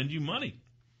to lend you money.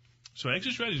 So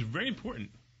exit strategy is very important.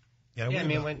 Yeah, I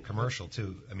mean, commercial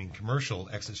too. I mean, commercial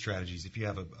exit strategies. If you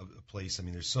have a place, I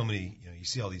mean, there's so many. You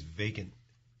see all these vacant,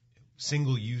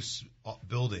 single-use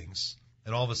buildings,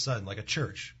 and all of a sudden, like a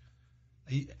church.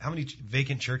 How many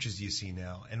vacant churches do you see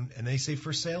now? And they say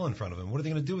for sale in front of them. What are they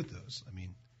going to do with those? I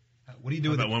mean, what do you do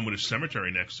with that one with a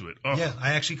cemetery next to it? Oh. Yeah,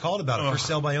 I actually called about it. For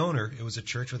sale by owner. It was a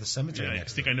church with a cemetery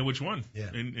next to it. I think I know which one.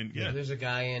 Yeah. Yeah. There's a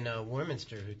guy in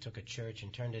Warminster who took a church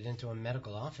and turned it into a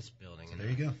medical office building. So there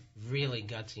you go. Really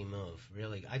gutsy move.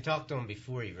 Really. I talked to him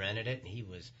before he rented it, and he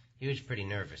was pretty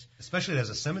nervous. Especially there's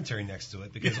a cemetery next to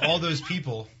it, because all those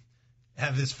people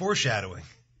have this foreshadowing.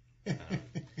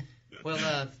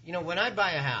 Well, when I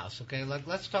buy a house, okay,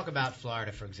 let's talk about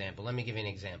Florida, for example. Let me give you an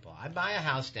example. I buy a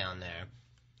house down there.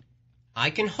 I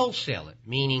can wholesale it,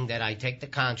 meaning that I take the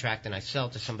contract and I sell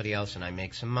it to somebody else and I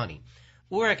make some money.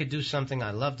 Or I could do something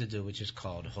I love to do, which is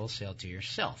called wholesale to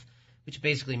yourself, which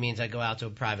basically means I go out to a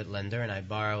private lender and I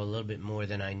borrow a little bit more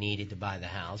than I needed to buy the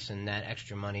house, and that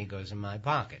extra money goes in my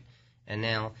pocket. And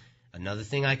now, another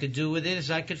thing I could do with it is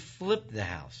I could flip the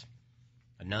house.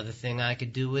 Another thing I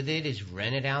could do with it is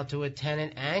rent it out to a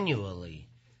tenant annually.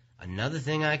 Another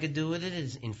thing I could do with it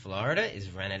is, in Florida, is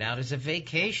rent it out as a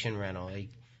vacation rental,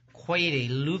 quite a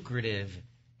lucrative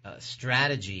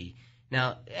strategy.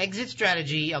 Now, exit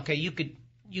strategy, okay, you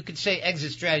could say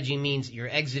exit strategy means you're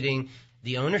exiting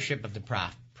the ownership of the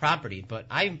property, but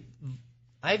I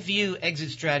view exit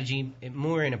strategy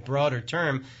more in a broader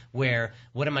term, where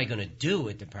what am I going to do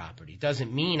with the property? It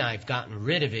doesn't mean I've gotten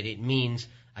rid of it. It means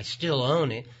I still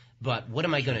own it, but what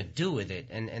am I going to do with it?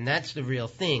 And that's the real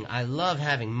thing. I love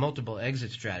having multiple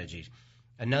exit strategies.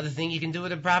 Another thing you can do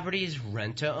with a property is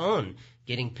rent to own,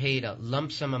 getting paid a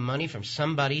lump sum of money from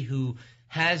somebody who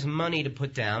has money to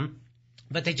put down,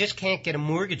 but they just can't get a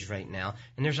mortgage right now.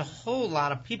 And there's a whole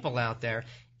lot of people out there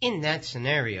in that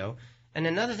scenario. And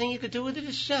another thing you could do with it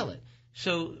is sell it.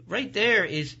 So right there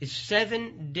is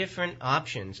 7 different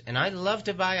options. And I love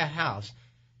to buy a house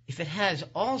if it has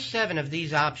all 7 of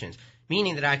these options,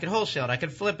 meaning that I could wholesale it, I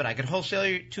could flip it, I could wholesale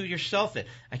it to yourself it,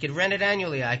 I could rent it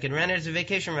annually, I could rent it as a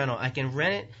vacation rental, I can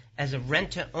rent it as a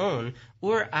rent to own,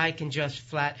 or I can just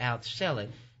flat out sell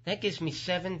it. That gives me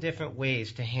 7 different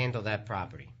ways to handle that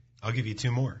property. I'll give you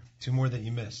 2 more that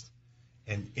you missed.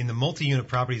 And in the multi-unit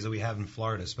properties that we have in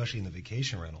Florida, especially in the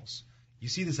vacation rentals, you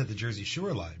see this at the Jersey Shore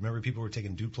a lot. Remember, people were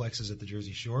taking duplexes at the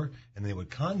Jersey Shore, and they would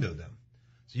condo them.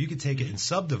 So you could take it and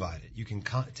subdivide it. You can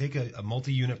take a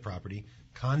multi-unit property,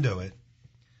 condo it,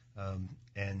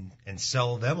 and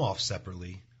sell them off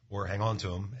separately, or hang on to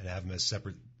them and have them as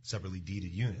separately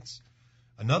deeded units.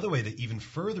 Another way to even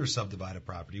further subdivide a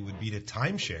property would be to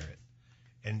timeshare it.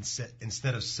 And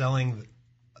instead of selling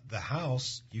the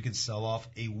house, you can sell off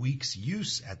a week's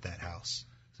use at that house.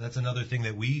 So that's another thing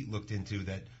that we looked into,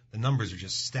 that the numbers are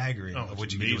just staggering of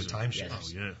what you can do with timeshares.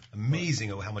 Yes. Oh, yeah. Amazing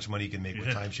how much money you can make with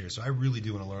timeshares. So I really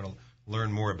do want to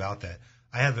learn more about that.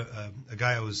 I have a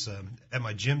guy I was at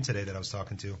my gym today that I was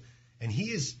talking to, and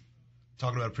he is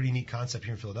talking about a pretty neat concept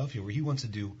here in Philadelphia where he wants to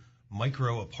do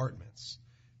micro apartments.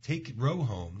 take row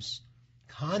homes,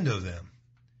 condo them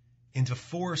into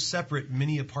 4 separate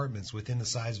mini apartments within the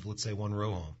size of, let's say, one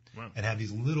row home, and have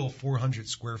these little 400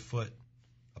 square foot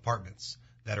apartments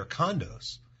that are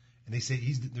condos. And they say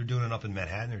they're doing it up in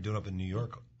Manhattan, they're doing it up in New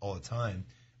York all the time,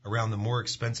 around the more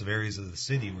expensive areas of the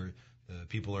city where the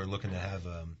people are looking to have,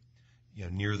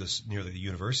 near the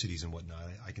universities and whatnot.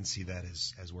 I can see that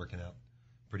as working out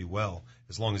pretty well,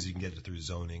 as long as you can get it through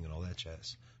zoning and all that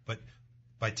jazz. But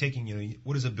by taking,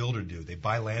 what does a builder do? They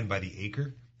buy land by the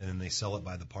acre, and then they sell it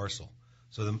by the parcel.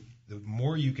 So the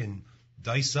more you can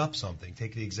dice up something,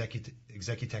 take the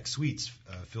Executech Suites,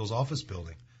 Phil's office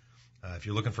building. If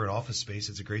you're looking for an office space,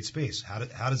 it's a great space.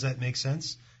 How does that make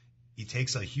sense? He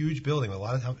takes a huge building with a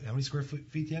lot of, how many square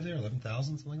feet do you have there?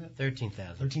 11,000, something like that?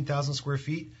 13,000. 13,000 square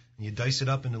feet, and you dice it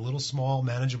up into little, small,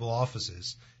 manageable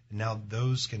offices. And now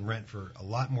those can rent for a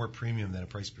lot more premium than a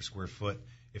price per square foot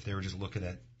if they were just looking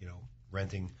at,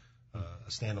 renting a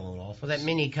standalone office. Well, that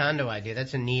mini condo idea,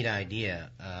 that's a neat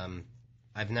idea.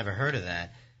 I've never heard of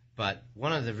that. But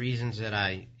one of the reasons that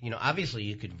obviously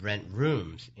you could rent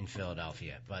rooms in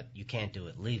Philadelphia, but you can't do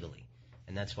it legally.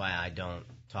 And that's why I don't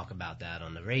talk about that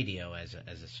on the radio as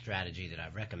a strategy that I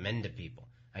recommend to people.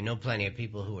 I know plenty of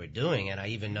people who are doing it. I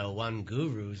even know one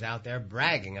guru who's out there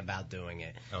bragging about doing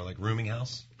it. Oh, like rooming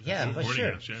house? Yeah, but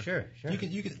sure. You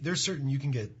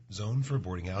can get zoned for a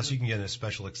boarding house. You can get a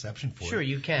special exception for it. Sure,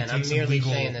 you can. I'm merely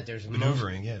saying that there's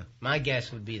maneuvering. My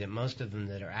guess would be that most of them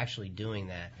that are actually doing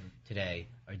that today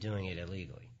are doing it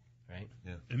illegally, right?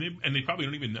 Yeah. And they probably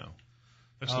don't even know.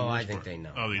 That's I think they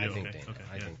know. Oh, they do. I think okay. they know. Okay.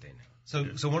 I think they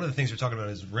know. So one of the things we're talking about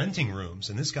is renting rooms,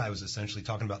 and this guy was essentially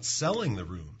talking about selling the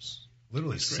rooms,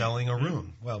 literally selling a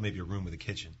room. Well, maybe a room with a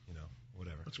kitchen,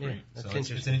 whatever. That's great. That's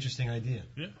interesting. It's an interesting idea.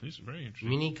 Yeah, it's very interesting.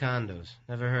 Mini condos.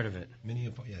 Never heard of it.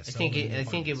 I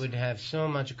think it would have so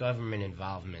much government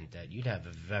involvement that you'd have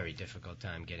a very difficult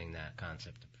time getting that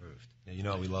concept approved.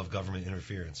 Yeah, we love government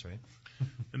interference, right?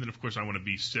 And then, of course, I want to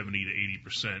be 70 to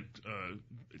 80%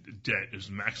 debt is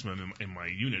maximum in my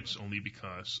units, only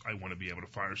because I want to be able to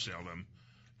fire sale them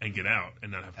and get out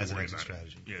and not have to worry about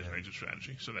strategy. it. Yeah, as an exit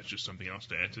strategy. So that's just something else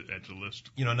to add to the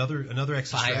list. Another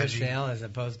exit strategy. Fire sale as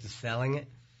opposed to selling it?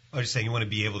 I was just saying you want to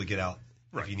be able to get out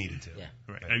if you needed to. Yeah.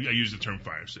 Right. I use the term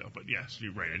fire sale, but yes,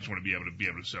 you're right. I just want to be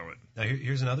able to sell it. Now,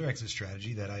 here's another exit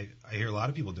strategy that I hear a lot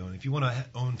of people doing. If you want to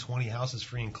own 20 houses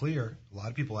free and clear, a lot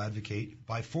of people advocate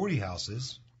buy 40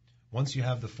 houses. Once you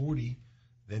have the 40,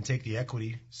 then take the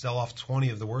equity, sell off 20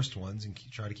 of the worst ones, and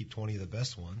try to keep 20 of the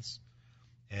best ones.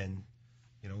 And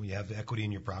when you have the equity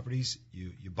in your properties,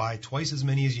 you buy twice as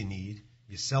many as you need,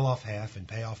 you sell off half and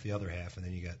pay off the other half, and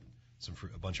then you got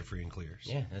a bunch of free and clears.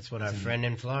 Yeah, that's what our friend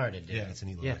in Florida did. Yeah, it's a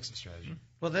neat little exit strategy.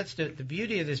 Well, that's the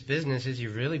beauty of this business is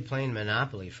you're really playing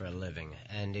Monopoly for a living.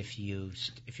 And if you're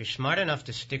smart enough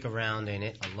to stick around in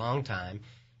it a long time,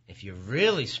 if you're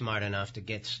really smart enough to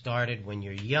get started when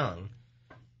you're young,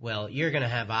 well, you're going to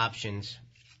have options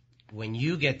when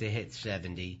you get to hit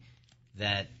 70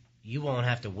 that you won't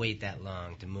have to wait that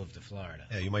long to move to Florida.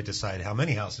 Yeah, you might decide how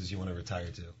many houses you want to retire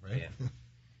to, right? Yeah.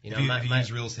 If you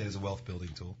use real estate as a wealth building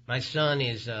tool. My son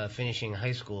is finishing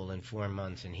high school in 4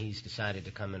 months, and he's decided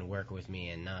to come and work with me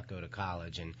and not go to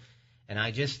college. And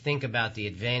I just think about the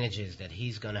advantages that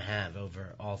he's going to have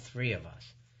over all three of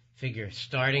us. Figure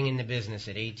starting in the business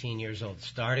at 18 years old,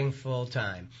 starting full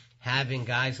time, having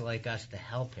guys like us to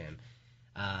help him.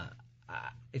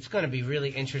 It's going to be really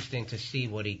interesting to see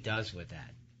what he does with that.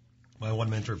 My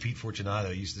one mentor, Pete Fortunato,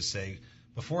 used to say,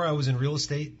 before I was in real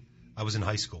estate, I was in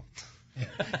high school.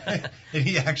 And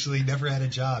he actually never had a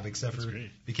job except for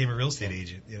became a real estate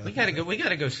agent. We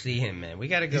gotta go see him, man. We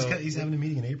gotta go. He's having a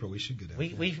meeting in April. We should go down.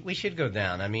 We should go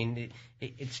down. I mean,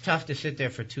 it's tough to sit there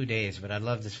for 2 days, but I'd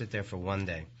love to sit there for 1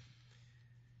 day.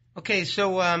 Okay,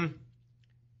 so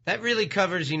that really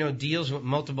covers deals with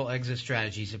multiple exit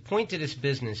strategies. The point of this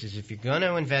business is if you're going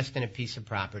to invest in a piece of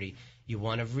property, you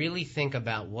want to really think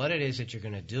about what it is that you're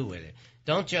going to do with it.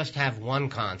 Don't just have one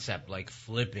concept like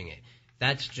flipping it.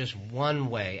 That's just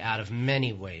one way out of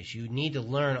many ways. You need to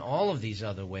learn all of these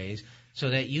other ways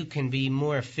so that you can be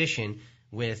more efficient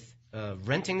with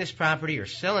renting this property or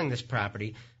selling this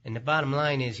property. And the bottom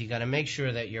line is you got to make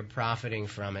sure that you're profiting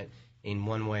from it in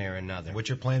one way or another. What's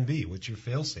your plan B? What's your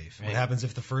fail-safe? Right. What happens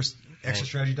if the first exit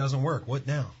strategy doesn't work? What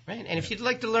now? Right. And if you'd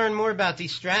like to learn more about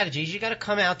these strategies, you got to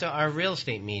come out to our real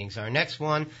estate meetings. Our next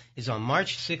one is on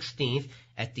March 16th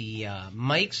at the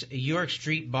Mike's York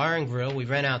Street Bar and Grill. We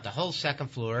rent out the whole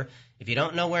second floor. If you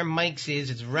don't know where Mike's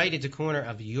is, it's right at the corner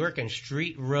of York and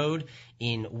Street Road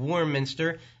in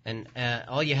Warminster. And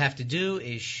all you have to do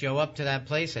is show up to that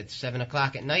place at 7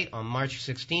 o'clock at night on March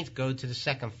 16th. Go to the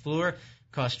second floor.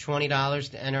 Costs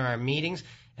 $20 to enter our meetings.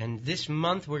 And this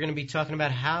month we're going to be talking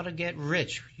about how to get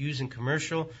rich using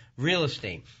commercial real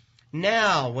estate.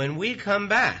 Now, when we come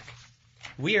back,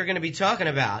 we are going to be talking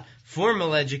about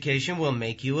formal education will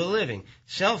make you a living.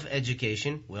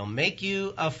 Self-education will make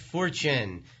you a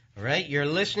fortune. All right, you're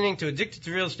listening to Addicted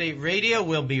to Real Estate Radio.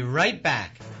 We'll be right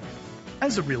back.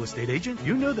 As a real estate agent,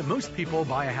 you know that most people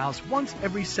buy a house once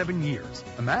every 7 years.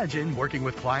 Imagine working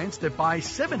with clients that buy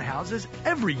 7 houses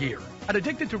every year. At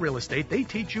Addicted to Real Estate, they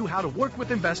teach you how to work with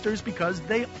investors because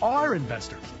they are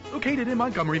investors. Located in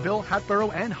Montgomeryville, Hatboro,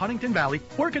 and Huntington Valley,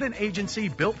 work at an agency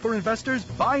built for investors,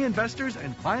 by investors,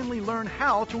 and finally learn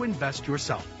how to invest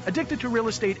yourself. Addicted to Real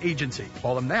Estate Agency.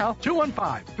 Call them now,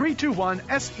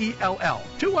 215-321-SELL.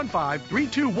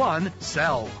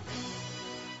 215-321-SELL.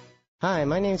 Hi,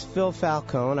 my name's Phil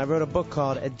Falcone. I wrote a book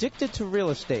called Addicted to Real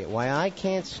Estate, Why I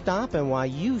Can't Stop and Why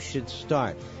You Should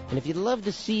Start. And if you'd love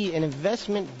to see an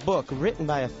investment book written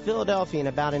by a Philadelphian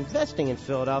about investing in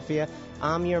Philadelphia,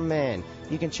 I'm your man.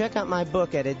 You can check out my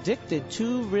book at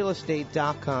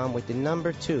addicted2realestate.com with the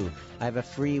number 2. I have a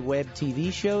free web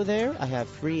TV show there. I have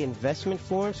free investment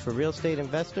forms for real estate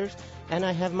investors. And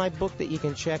I have my book that you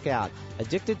can check out,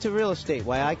 Addicted to Real Estate,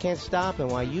 Why I Can't Stop and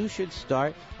Why You Should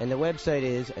Start. And the website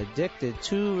is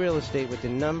addicted2realestate with the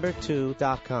number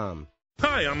 2.com.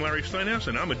 Hi, I'm Larry Steinhaus,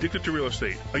 and I'm addicted to real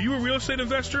estate. Are you a real estate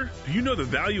investor? Do you know the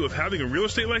value of having a real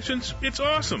estate license? It's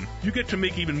awesome. You get to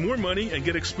make even more money and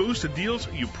get exposed to deals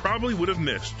you probably would have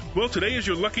missed. Well, today is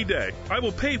your lucky day. I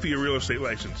will pay for your real estate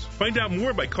license. Find out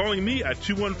more by calling me at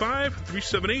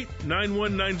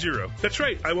 215-378-9190. That's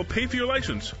right, I will pay for your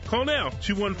license. Call now,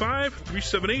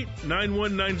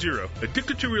 215-378-9190.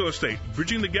 Addicted to real estate,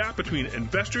 bridging the gap between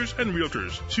investors and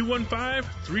realtors.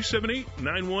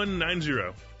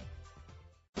 215-378-9190.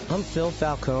 I'm Phil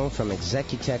Falcone from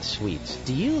Executech Suites.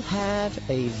 Do you have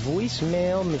a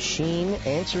voicemail machine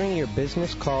answering your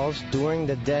business calls during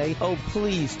the day? Oh,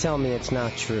 please tell me it's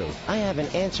not true. I have an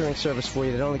answering service for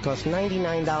you that only costs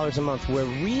 $99 a month. We're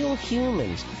real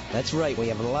humans. That's right, we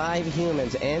have live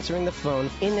humans answering the phone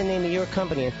in the name of your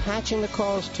company and patching the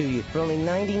calls to you for only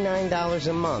 $99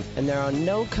 a month. And there are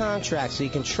no contracts, so you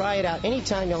can try it out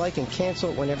anytime you like and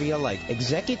cancel it whenever you like.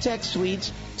 Executech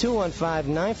Suites,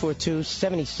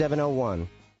 215-942-7701.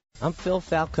 I'm Phil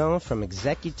Falcone from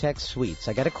Executech Suites.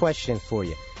 I got a question for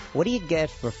you. What do you get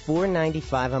for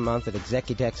 $495 a month at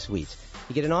Executech Suites?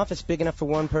 You get an office big enough for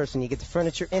one person. You get the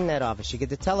furniture in that office. You get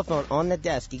the telephone on the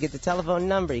desk. You get the telephone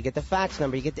number. You get the fax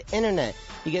number. You get the internet.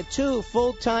 You get 2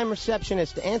 full-time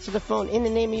receptionists to answer the phone in the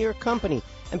name of your company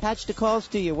and patch the calls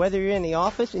to you, whether you're in the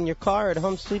office, in your car, or at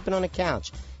home sleeping on a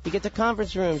couch. You get the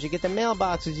conference rooms, you get the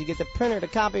mailboxes, you get the printer, the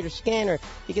copier, the scanner,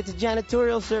 you get the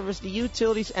janitorial service, the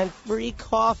utilities, and free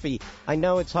coffee. I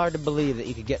know it's hard to believe that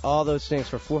you could get all those things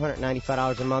for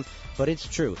 $495 a month, but it's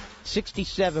true.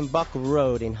 67 Buck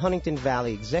Road in Huntington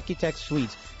Valley, Executech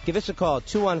Suites. Give us a call,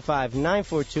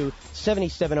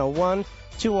 215-942-7701,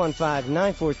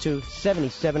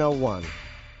 215-942-7701.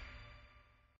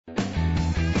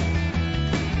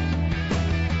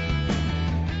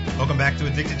 Welcome back to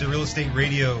Addicted to Real Estate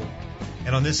Radio.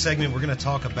 And on this segment, we're going to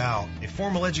talk about a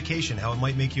formal education, how it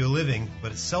might make you a living,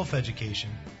 but a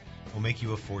self-education will make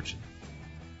you a fortune.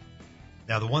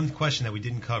 Now, the one question that we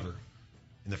didn't cover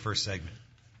in the first segment,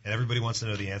 and everybody wants to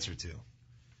know the answer to,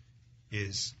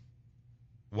 is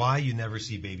why you never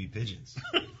see baby pigeons.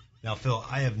 Now, Phil,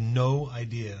 I have no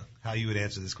idea how you would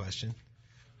answer this question.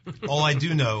 All I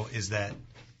do know is that,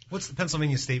 what's the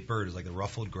Pennsylvania state bird? Is it like a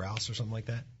ruffled grouse or something like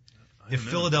that? If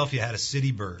Philadelphia had a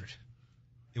city bird,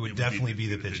 it would definitely be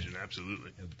the pigeon.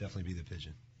 Absolutely. It would definitely be the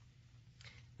pigeon.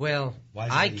 Well,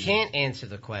 I can't answer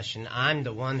the question. I'm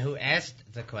the one who asked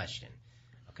the question.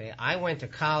 Okay, I went to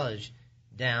college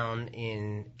down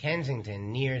in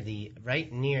Kensington,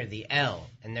 right near the L,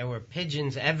 and there were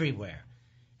pigeons everywhere.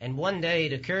 And one day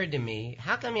it occurred to me,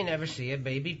 how come you never see a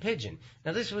baby pigeon?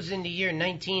 Now, this was in the year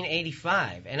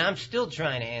 1985, and I'm still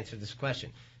trying to answer this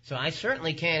question. So I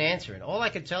certainly can't answer it. All I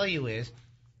can tell you is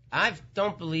I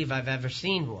don't believe I've ever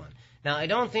seen one. Now, I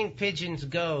don't think pigeons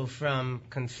go from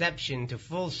conception to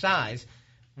full size.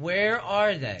 Where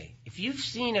are they? If you've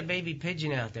seen a baby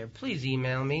pigeon out there, please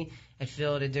email me at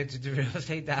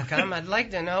phil@addictedtorealestate.com. I'd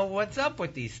like to know what's up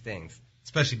with these things.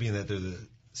 Especially being that they're the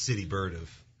city bird of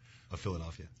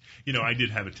Philadelphia. You know, I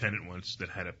did have a tenant once that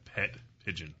had a pet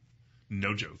pigeon.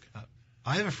 No joke.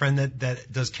 I have a friend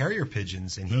that does carrier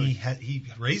pigeons, and Really? he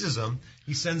raises them.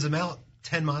 He sends them out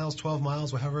 10 miles, 12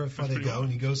 miles, wherever far they go,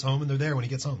 and he goes home, and they're there when he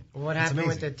gets home. What It's happened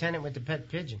with amazing. the tenant with the pet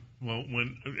pigeon? Well,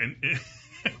 when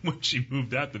she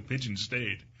moved out, the pigeon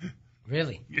stayed.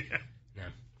 Really? Yeah. No.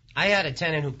 I had a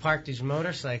tenant who parked his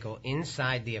motorcycle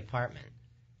inside the apartment.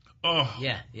 Oh.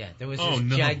 Yeah. There was Oh, this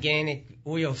no. gigantic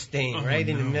oil stain Oh, right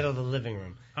in the no. middle of the living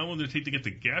room. How long did it take to get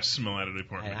the gas smell out of the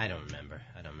apartment? I don't remember.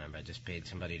 I just paid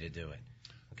somebody to do it.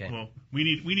 Okay. Well, we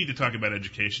need to talk about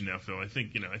education now, Phil. I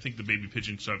think the baby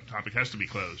pigeon topic has to be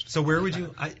closed. So where would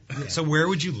you? So where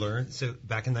would you learn? So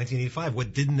back in 1985,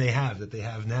 what didn't they have that they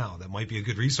have now that might be a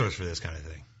good resource for this kind of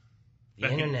thing?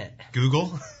 The internet.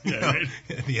 Google. Yeah, right.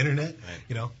 The internet.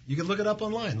 Right. You can look it up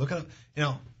online. Look it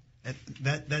up.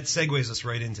 That segues us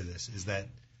right into this. Is that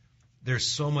there's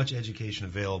so much education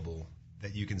available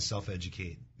that you can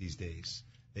self-educate these days.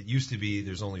 That used to be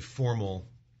there's only formal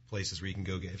places where you can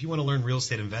go get. If you want to learn real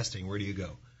estate investing, where do you go?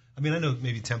 I mean, I know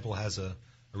maybe Temple has a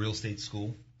real estate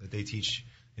school that they teach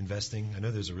investing. I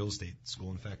know there's a real estate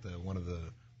school. In fact, one of the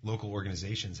local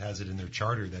organizations has it in their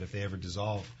charter that if they ever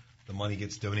dissolve, the money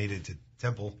gets donated to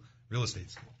Temple Real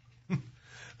Estate School.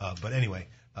 But anyway,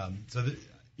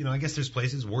 I guess there's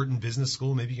places, Wharton Business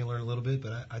School, maybe you can learn a little bit.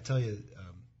 But I tell you,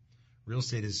 real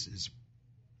estate is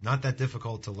not that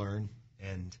difficult to learn.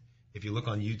 And if you look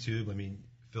on YouTube, I mean,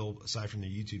 Phil, aside from their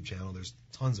YouTube channel, there's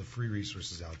tons of free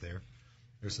resources out there.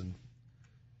 There's some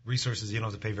resources you don't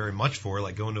have to pay very much for,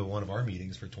 like going to one of our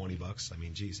meetings for $20. I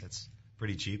mean, geez, that's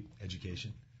pretty cheap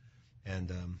education.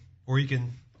 And or you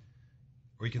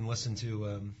can listen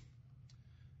to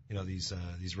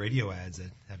these radio ads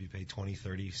that have you pay $20,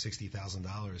 $30,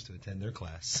 $60,000 to attend their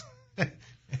class.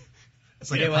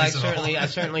 It's like Yeah, the well, price of a I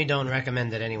certainly don't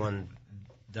recommend that anyone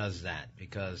does that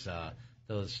because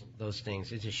those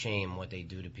things, it's a shame what they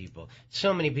do to people.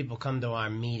 So many people come to our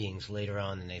meetings later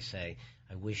on and they say,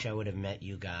 I wish I would have met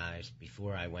you guys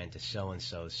before I went to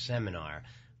so-and-so's seminar.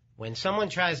 When someone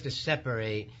tries to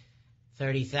separate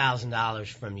 $30,000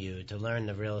 from you to learn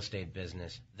the real estate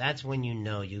business, that's when you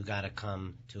know you got to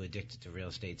come to Addicted to Real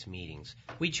Estate's meetings.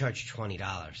 We charge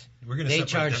 $20. We're gonna They separate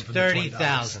charge them from the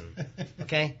 $30,000.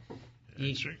 Okay?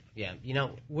 That's right. Yeah,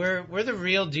 we're the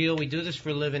real deal. We do this for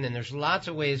a living, and there's lots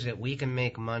of ways that we can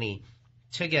make money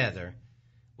together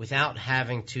without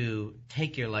having to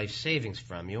take your life savings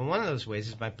from you. And one of those ways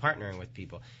is by partnering with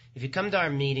people. If you come to our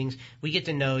meetings, we get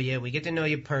to know you. We get to know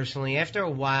you personally. After a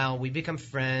while, we become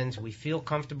friends. We feel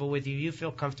comfortable with you. You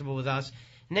feel comfortable with us.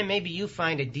 And then maybe you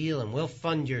find a deal and we'll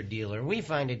fund your deal, or we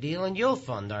find a deal and you'll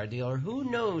fund our deal, or who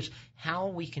knows how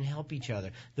we can help each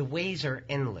other. The ways are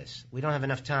endless. We don't have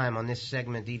enough time on this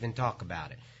segment to even talk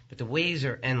about it, but the ways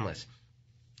are endless.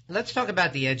 Let's talk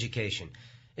about the education.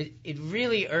 It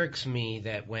really irks me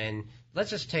that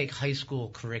let's just take high school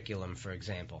curriculum, for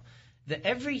example, that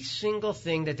every single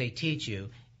thing that they teach you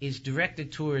is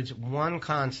directed towards one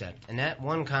concept, and that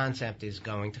one concept is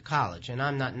going to college. And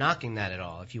I'm not knocking that at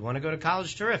all. If you want to go to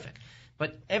college, terrific.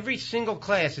 But every single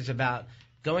class is about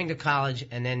going to college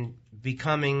and then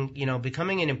becoming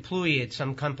an employee at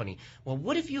some company. Well,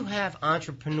 what if you have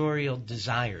entrepreneurial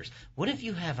desires? What if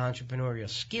you have entrepreneurial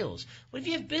skills? What if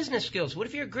you have business skills? What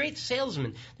if you're a great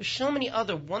salesman? There's so many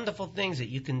other wonderful things that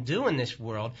you can do in this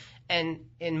world, and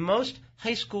in most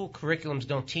high school curriculums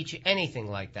don't teach you anything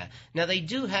like that. Now, they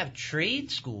do have trade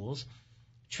schools,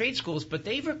 but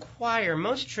they require,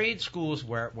 most trade schools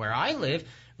where I live,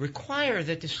 require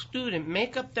that the student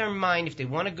make up their mind if they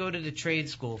want to go to the trade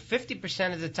school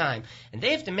 50% of the time. And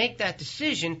they have to make that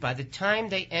decision by the time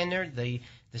they enter the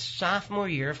sophomore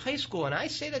year of high school. And I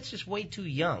say that's just way too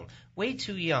young,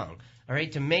 all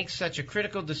right, to make such a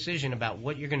critical decision about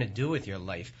what you're going to do with your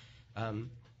life. Do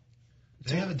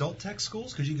they have adult tech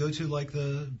schools? Could you go to like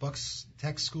the Bucks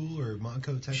Tech School or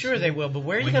Montco Tech School? Sure they will, but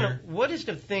what is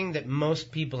the thing that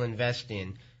most people invest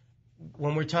in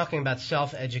when we're talking about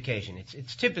self-education?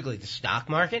 It's typically the stock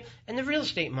market and the real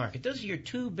estate market. Those are your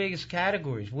two biggest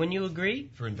categories. Wouldn't you agree?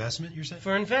 For investment, you're saying?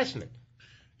 For investment.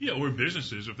 Yeah, or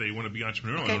businesses if they want to be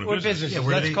entrepreneurial. Okay, and own a or business. businesses.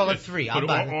 Yeah, Let's call it three. I'll But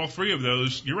buy it. all three of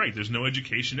those, you're right. There's no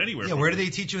education anywhere. Yeah, from where it. do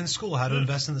they teach you in school how to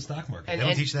invest in the stock market? They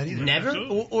don't teach that either. Never?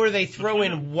 Absolutely. Or they throw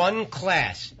Absolutely. in one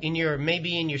class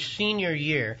maybe in your senior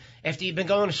year after you've been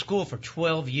going to school for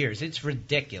 12 years. It's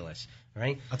ridiculous,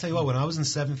 right? I'll tell you what. When I was in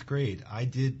 7th grade,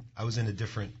 I was in a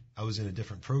different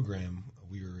program.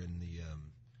 We were in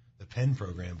the Penn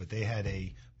program, but they had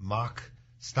a mock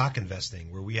stock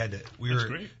investing where we were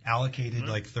great. allocated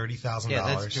like $30,000. Yeah,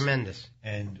 that's tremendous.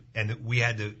 And we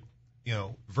had to,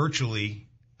 virtually,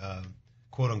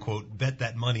 quote unquote, bet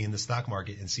that money in the stock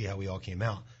market and see how we all came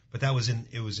out. But it was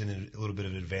in a little bit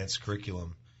of advanced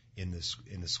curriculum in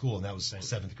the school, and that was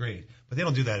 7th grade. But they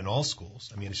don't do that in all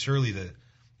schools. I mean, surely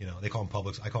they call them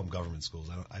public. I call them government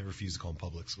schools. I refuse to call them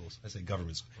public schools. I say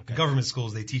government schools. Okay. In government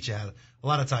schools, they teach you a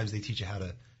lot of times they teach you how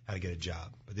to get a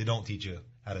job, but they don't teach you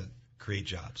how to create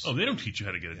jobs. Oh, they don't teach you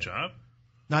how to get a job.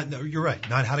 No, you're right.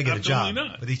 Not how to get Absolutely a job,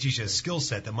 not. but they teach you a skill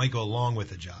set that might go along with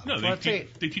the job. No, Well, they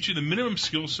teach you the minimum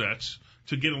skill sets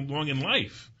to get along in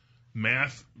life.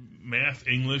 Math,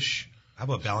 English. How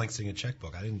about balancing a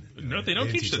checkbook? No, they don't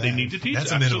didn't teach that. They need to teach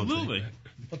That's that. a minimum Absolutely. thing,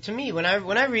 right? Well, to me, when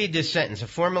I read this sentence, a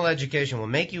formal education will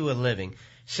make you a living,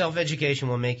 self-education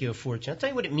will make you a fortune. I'll tell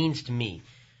you what it means to me.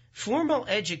 Formal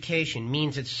education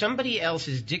means that somebody else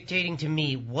is dictating to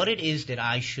me what it is that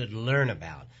I should learn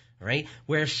about, right?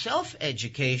 Where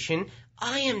self-education,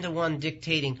 I am the one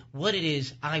dictating what it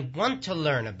is I want to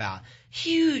learn about.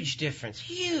 Huge difference,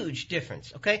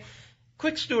 okay?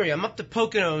 Quick story, I'm up to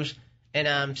Poconos, and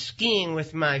I'm skiing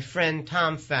with my friend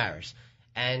Tom Farris.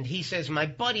 And he says, my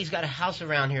buddy's got a house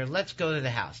around here, let's go to the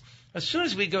house. As soon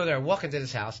as we go there, walk into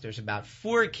this house, there's about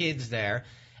 4 kids there.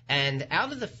 And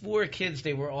out of the 4 kids,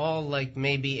 they were all like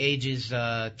maybe ages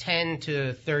 10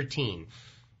 to 13.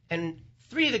 And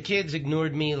 3 of the kids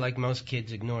ignored me like most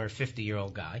kids ignore a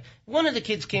 50-year-old guy. One of the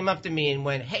kids came up to me and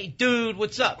went, hey, dude,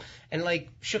 what's up? And like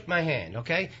shook my hand,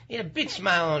 okay? He had a big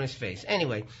smile on his face.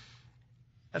 Anyway,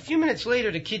 a few minutes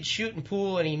later, the kid's shooting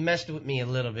pool, and he messed with me a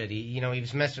little bit. He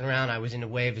was messing around. I was in the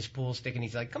way of his pool stick, and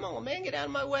he's like, come on, man, get out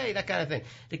of my way, that kind of thing.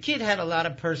 The kid had a lot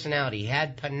of personality. He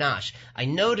had panache. I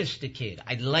noticed the kid.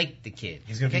 I liked the kid.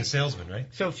 He's going to be a salesman, right?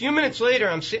 So a few minutes later,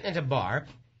 I'm sitting at a bar,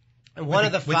 and one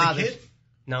of the fathers... With the kid?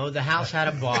 No, the house had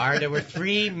a bar. There were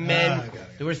 3 men.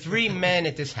 There were 3 men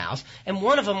at this house, and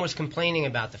one of them was complaining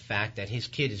about the fact that his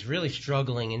kid is really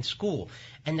struggling in school.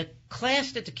 And the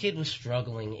class that the kid was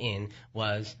struggling in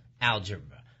was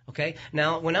algebra. Okay?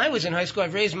 Now, when I was in high school, I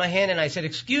raised my hand and I said,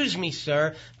 excuse me,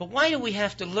 sir, but why do we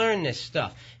have to learn this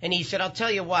stuff? And he said, I'll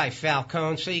tell you why,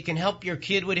 Falcone, so you can help your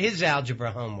kid with his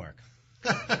algebra homework.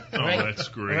 Oh, Right? that's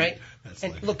great. Right? That's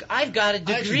And like- look, I've got a I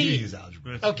actually do degree. use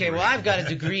algebra. That's Okay, great. well, I've got a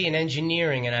degree in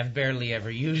engineering, and I've barely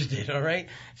ever used it, all right?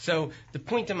 So the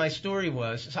point of my story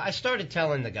was, so I started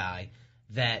telling the guy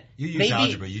that You use maybe,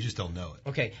 algebra, you just don't know it.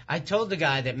 okay, I told the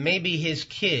guy that maybe his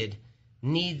kid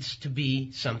needs to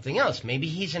be something else. Maybe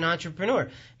he's an entrepreneur.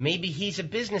 Maybe he's a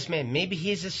businessman. Maybe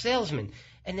he's a salesman.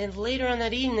 And then later on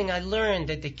that evening, I learned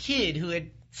that the kid who had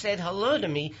said hello to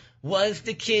me was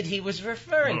the kid he was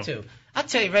referring to. I'll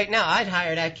tell you right now, I'd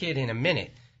hire that kid in a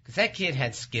minute, because that kid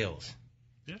had skills.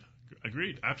 Yeah,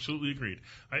 agreed. Absolutely agreed.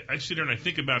 I sit there and I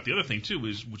think about the other thing, too,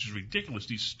 which is ridiculous,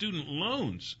 these student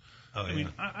loans. Oh, I mean,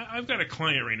 I've got a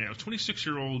client right now, a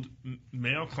 26-year-old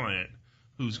male client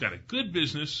who's got a good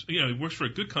business, he works for a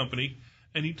good company,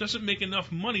 and he doesn't make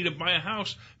enough money to buy a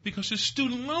house because his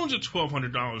student loans are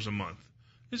 $1,200 a month.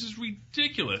 This is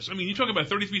ridiculous. I mean, you talk about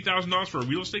 $33,000 for a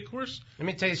real estate course? Let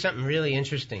me tell you something really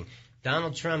interesting.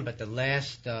 Donald Trump at the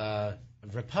last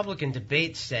Republican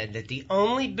debate said that the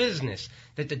only business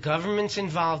that the government's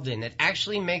involved in that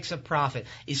actually makes a profit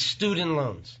is student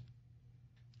loans.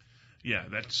 Yeah,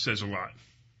 that says a lot.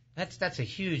 That's a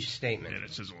huge statement. Yeah,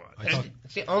 that says a lot.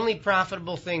 It's the only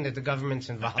profitable thing that the government's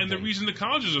involved in. And the reason the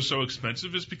colleges are so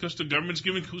expensive is because the government's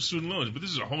giving student loans. But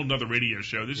this is a whole other radio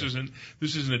show. This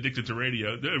isn't Addicted to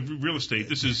Radio, real estate.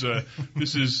 This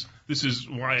is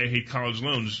why I hate college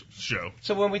loans show.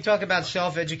 So when we talk about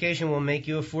self-education will make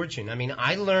you a fortune, I mean,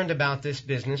 I learned about this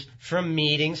business from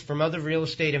meetings, from other real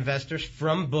estate investors,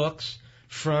 from books,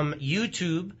 from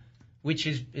YouTube, which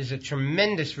is a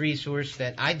tremendous resource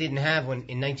that I didn't have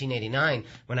in 1989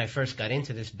 when I first got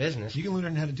into this business. You can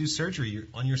learn how to do surgery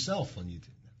on yourself on YouTube.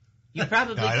 You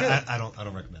probably No, could. I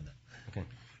don't recommend that. Okay.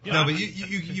 Yeah, No, but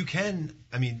you can.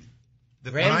 I mean,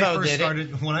 when Rambo did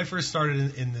it. I first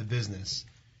started in the business,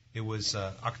 it was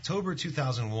October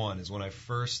 2001 is when I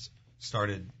first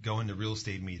started going to real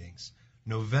estate meetings.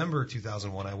 November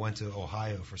 2001, I went to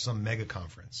Ohio for some mega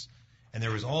conference, and there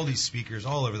was all these speakers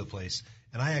all over the place.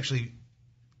 And I actually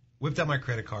whipped out my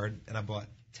credit card and I bought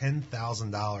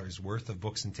 $10,000 worth of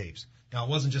books and tapes. Now, it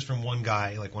wasn't just from one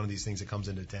guy, like one of these things that comes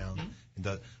into town and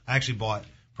does. I actually bought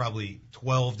probably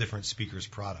 12 different speakers'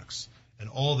 products, and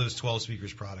all those 12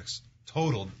 speakers' products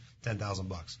totaled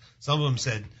 $10,000. Some of them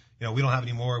said, we don't have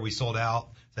any more. We sold out.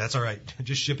 That's all right.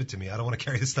 Just ship it to me. I don't want to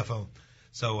carry this stuff home.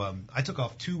 So I took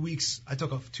off 2 weeks. I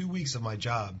took off 2 weeks of my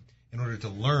job in order to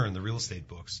learn the real estate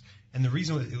books. And the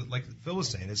reason, like Phil was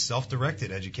saying, is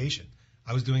self-directed education.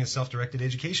 I was doing a self-directed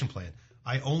education plan.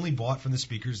 I only bought from the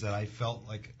speakers that I felt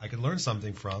like I could learn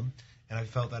something from, and I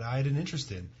felt that I had an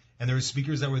interest in. And there were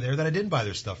speakers that were there that I didn't buy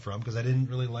their stuff from because I didn't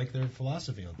really like their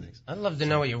philosophy on things. I'd love to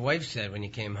know what your wife said when you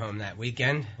came home that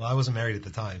weekend. Well, I wasn't married at the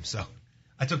time, so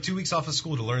I took 2 weeks off of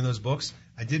school to learn those books.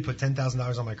 I did put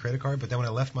 $10,000 on my credit card, but then when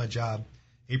I left my job,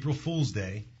 April Fool's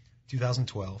Day,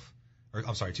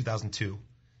 2002,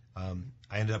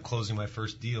 I ended up closing my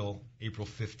first deal April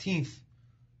 15th,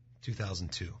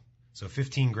 2002. So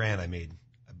 $15,000 I made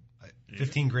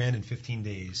 15 grand in 15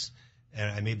 days. And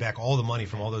I made back all the money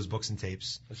from all those books and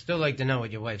tapes. I'd still like to know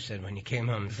what your wife said when you came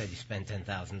home and said you spent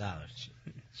 $10,000.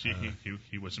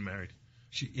 He wasn't married.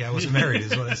 I wasn't married,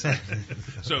 is what I said.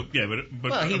 So yeah,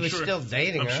 but Well, he I'm was sure, still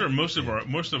dating I'm her. sure most of You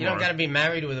don't got to be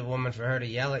married with a woman for her to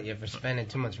yell at you for spending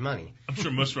too much money. I'm sure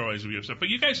most of our wives would be upset. But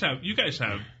you guys have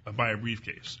a buy a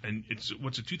briefcase, and it's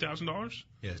what's it, $2,000?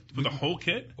 Yeah. For the whole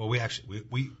kit? Well, we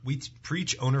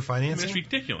preach owner financing. That's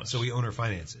ridiculous. So we owner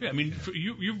finance it. Yeah, I mean,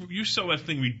 you sell that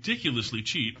thing ridiculously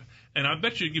cheap, and I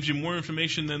bet you it gives you more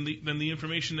information than the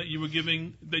information that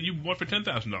you bought for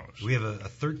 $10,000. We have a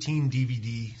 13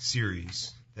 DVD series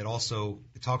that also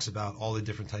it talks about all the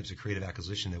different types of creative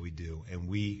acquisition that we do, and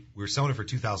we're selling it for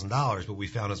 $2,000, but we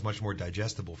found it's much more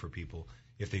digestible for people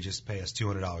if they just pay us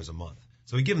 $200 a month.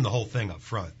 So we give them the whole thing up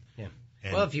front. Yeah.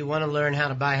 And Well, if you want to learn how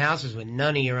to buy houses with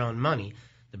none of your own money,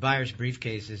 the Buyer's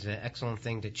Briefcase is an excellent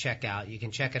thing to check out. You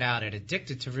can check it out at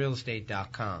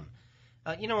addictedtorealestate.com.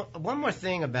 One more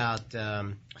thing about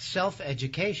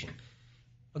self-education.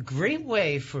 A great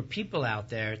way for people out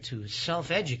there to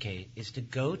self-educate is to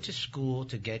go to school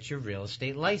to get your real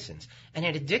estate license. And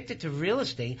at Addicted to Real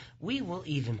Estate, we will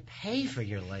even pay for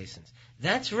your license.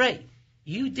 That's right.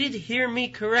 You did hear me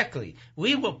correctly.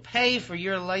 We will pay for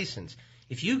your license.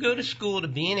 If you go to school to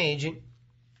be an agent,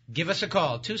 give us a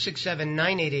call,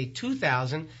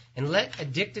 267-988-2000, and let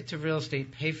Addicted to Real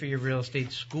Estate pay for your real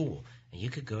estate school. And you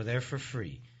could go there for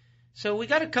free. So we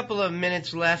got a couple of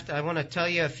minutes left. I want to tell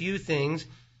you a few things.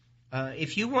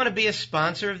 If you want to be a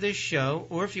sponsor of this show,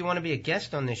 or if you want to be a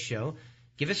guest on this show,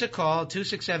 give us a call,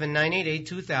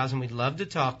 267-988-2000. We'd love to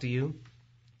talk to you.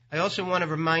 I also want to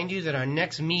remind you that our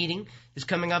next meeting is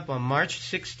coming up on March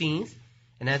 16th,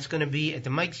 and that's going to be at the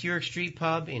Mike's York Street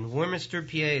Pub in Warminster,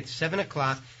 PA at 7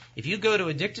 o'clock. If you go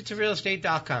to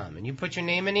addictedtorealestate.com and you put your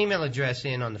name and email address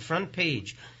in on the front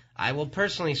page, I will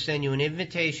personally send you an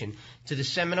invitation to the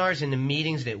seminars and the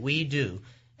meetings that we do.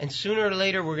 And sooner or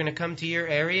later, we're going to come to your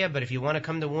area, but if you want to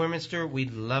come to Warminster,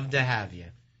 we'd love to have you.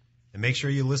 And make sure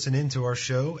you listen in to our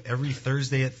show every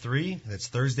Thursday at 3. That's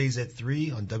Thursdays at 3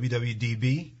 on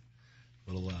WWDB.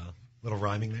 Little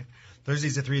rhyming there.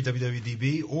 Thursdays at 3 at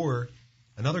WWDB. Or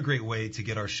another great way to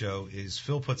get our show is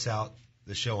Phil puts out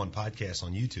the show on podcast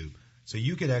on YouTube. So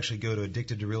you could actually go to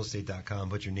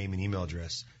addictedtorealestate.com, put your name and email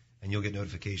address, and you'll get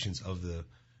notifications of the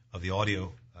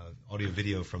audio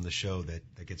video from the show that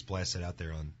gets blasted out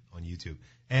there on YouTube.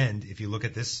 And if you look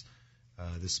at this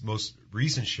most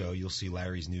recent show, you'll see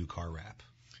Larry's new car wrap.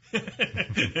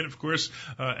 And of course,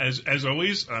 as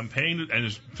always, I'm paying, and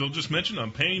as Phil just mentioned,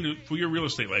 I'm paying for your real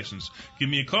estate license. Give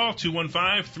me a call,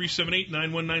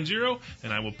 215-378-9190,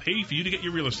 and I will pay for you to get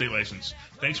your real estate license.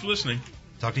 Thanks for listening.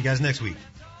 Talk to you guys next week.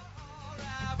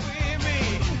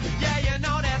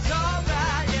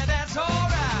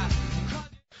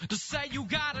 To say you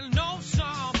gotta know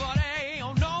somebody,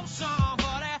 or know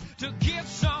somebody to get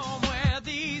somewhere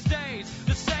these days.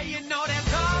 To say you know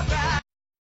that's alright.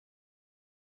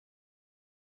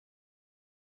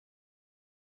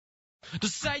 To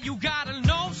say you gotta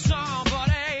know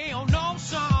somebody, or know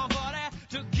somebody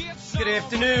to get somewhere. Good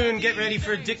afternoon. Get ready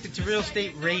for Addicted to Real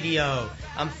Estate Radio.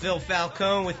 I'm Phil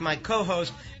Falcone with my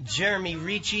co-host Jeremy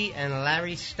Ricci and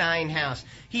Larry Steinhaus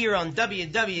here on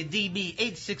WWDB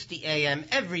 860 AM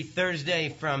every Thursday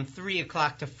from 3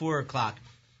 o'clock to 4 o'clock.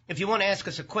 If you want to ask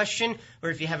us a question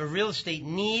or if you have a real estate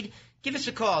need, give us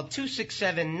a call,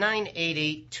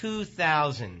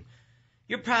 267-988-2000.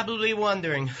 You're probably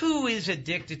wondering, who is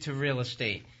addicted to real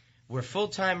estate? We're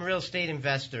full-time real estate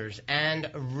investors and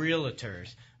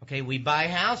realtors. Okay, we buy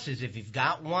houses. If you've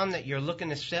got one that you're looking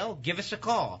to sell, give us a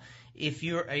call. If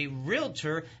you're a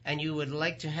realtor and you would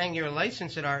like to hang your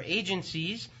license at our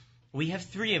agencies, we have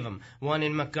 3 of them. One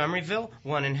in Montgomeryville,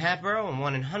 one in Hatboro, and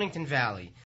one in Huntington Valley.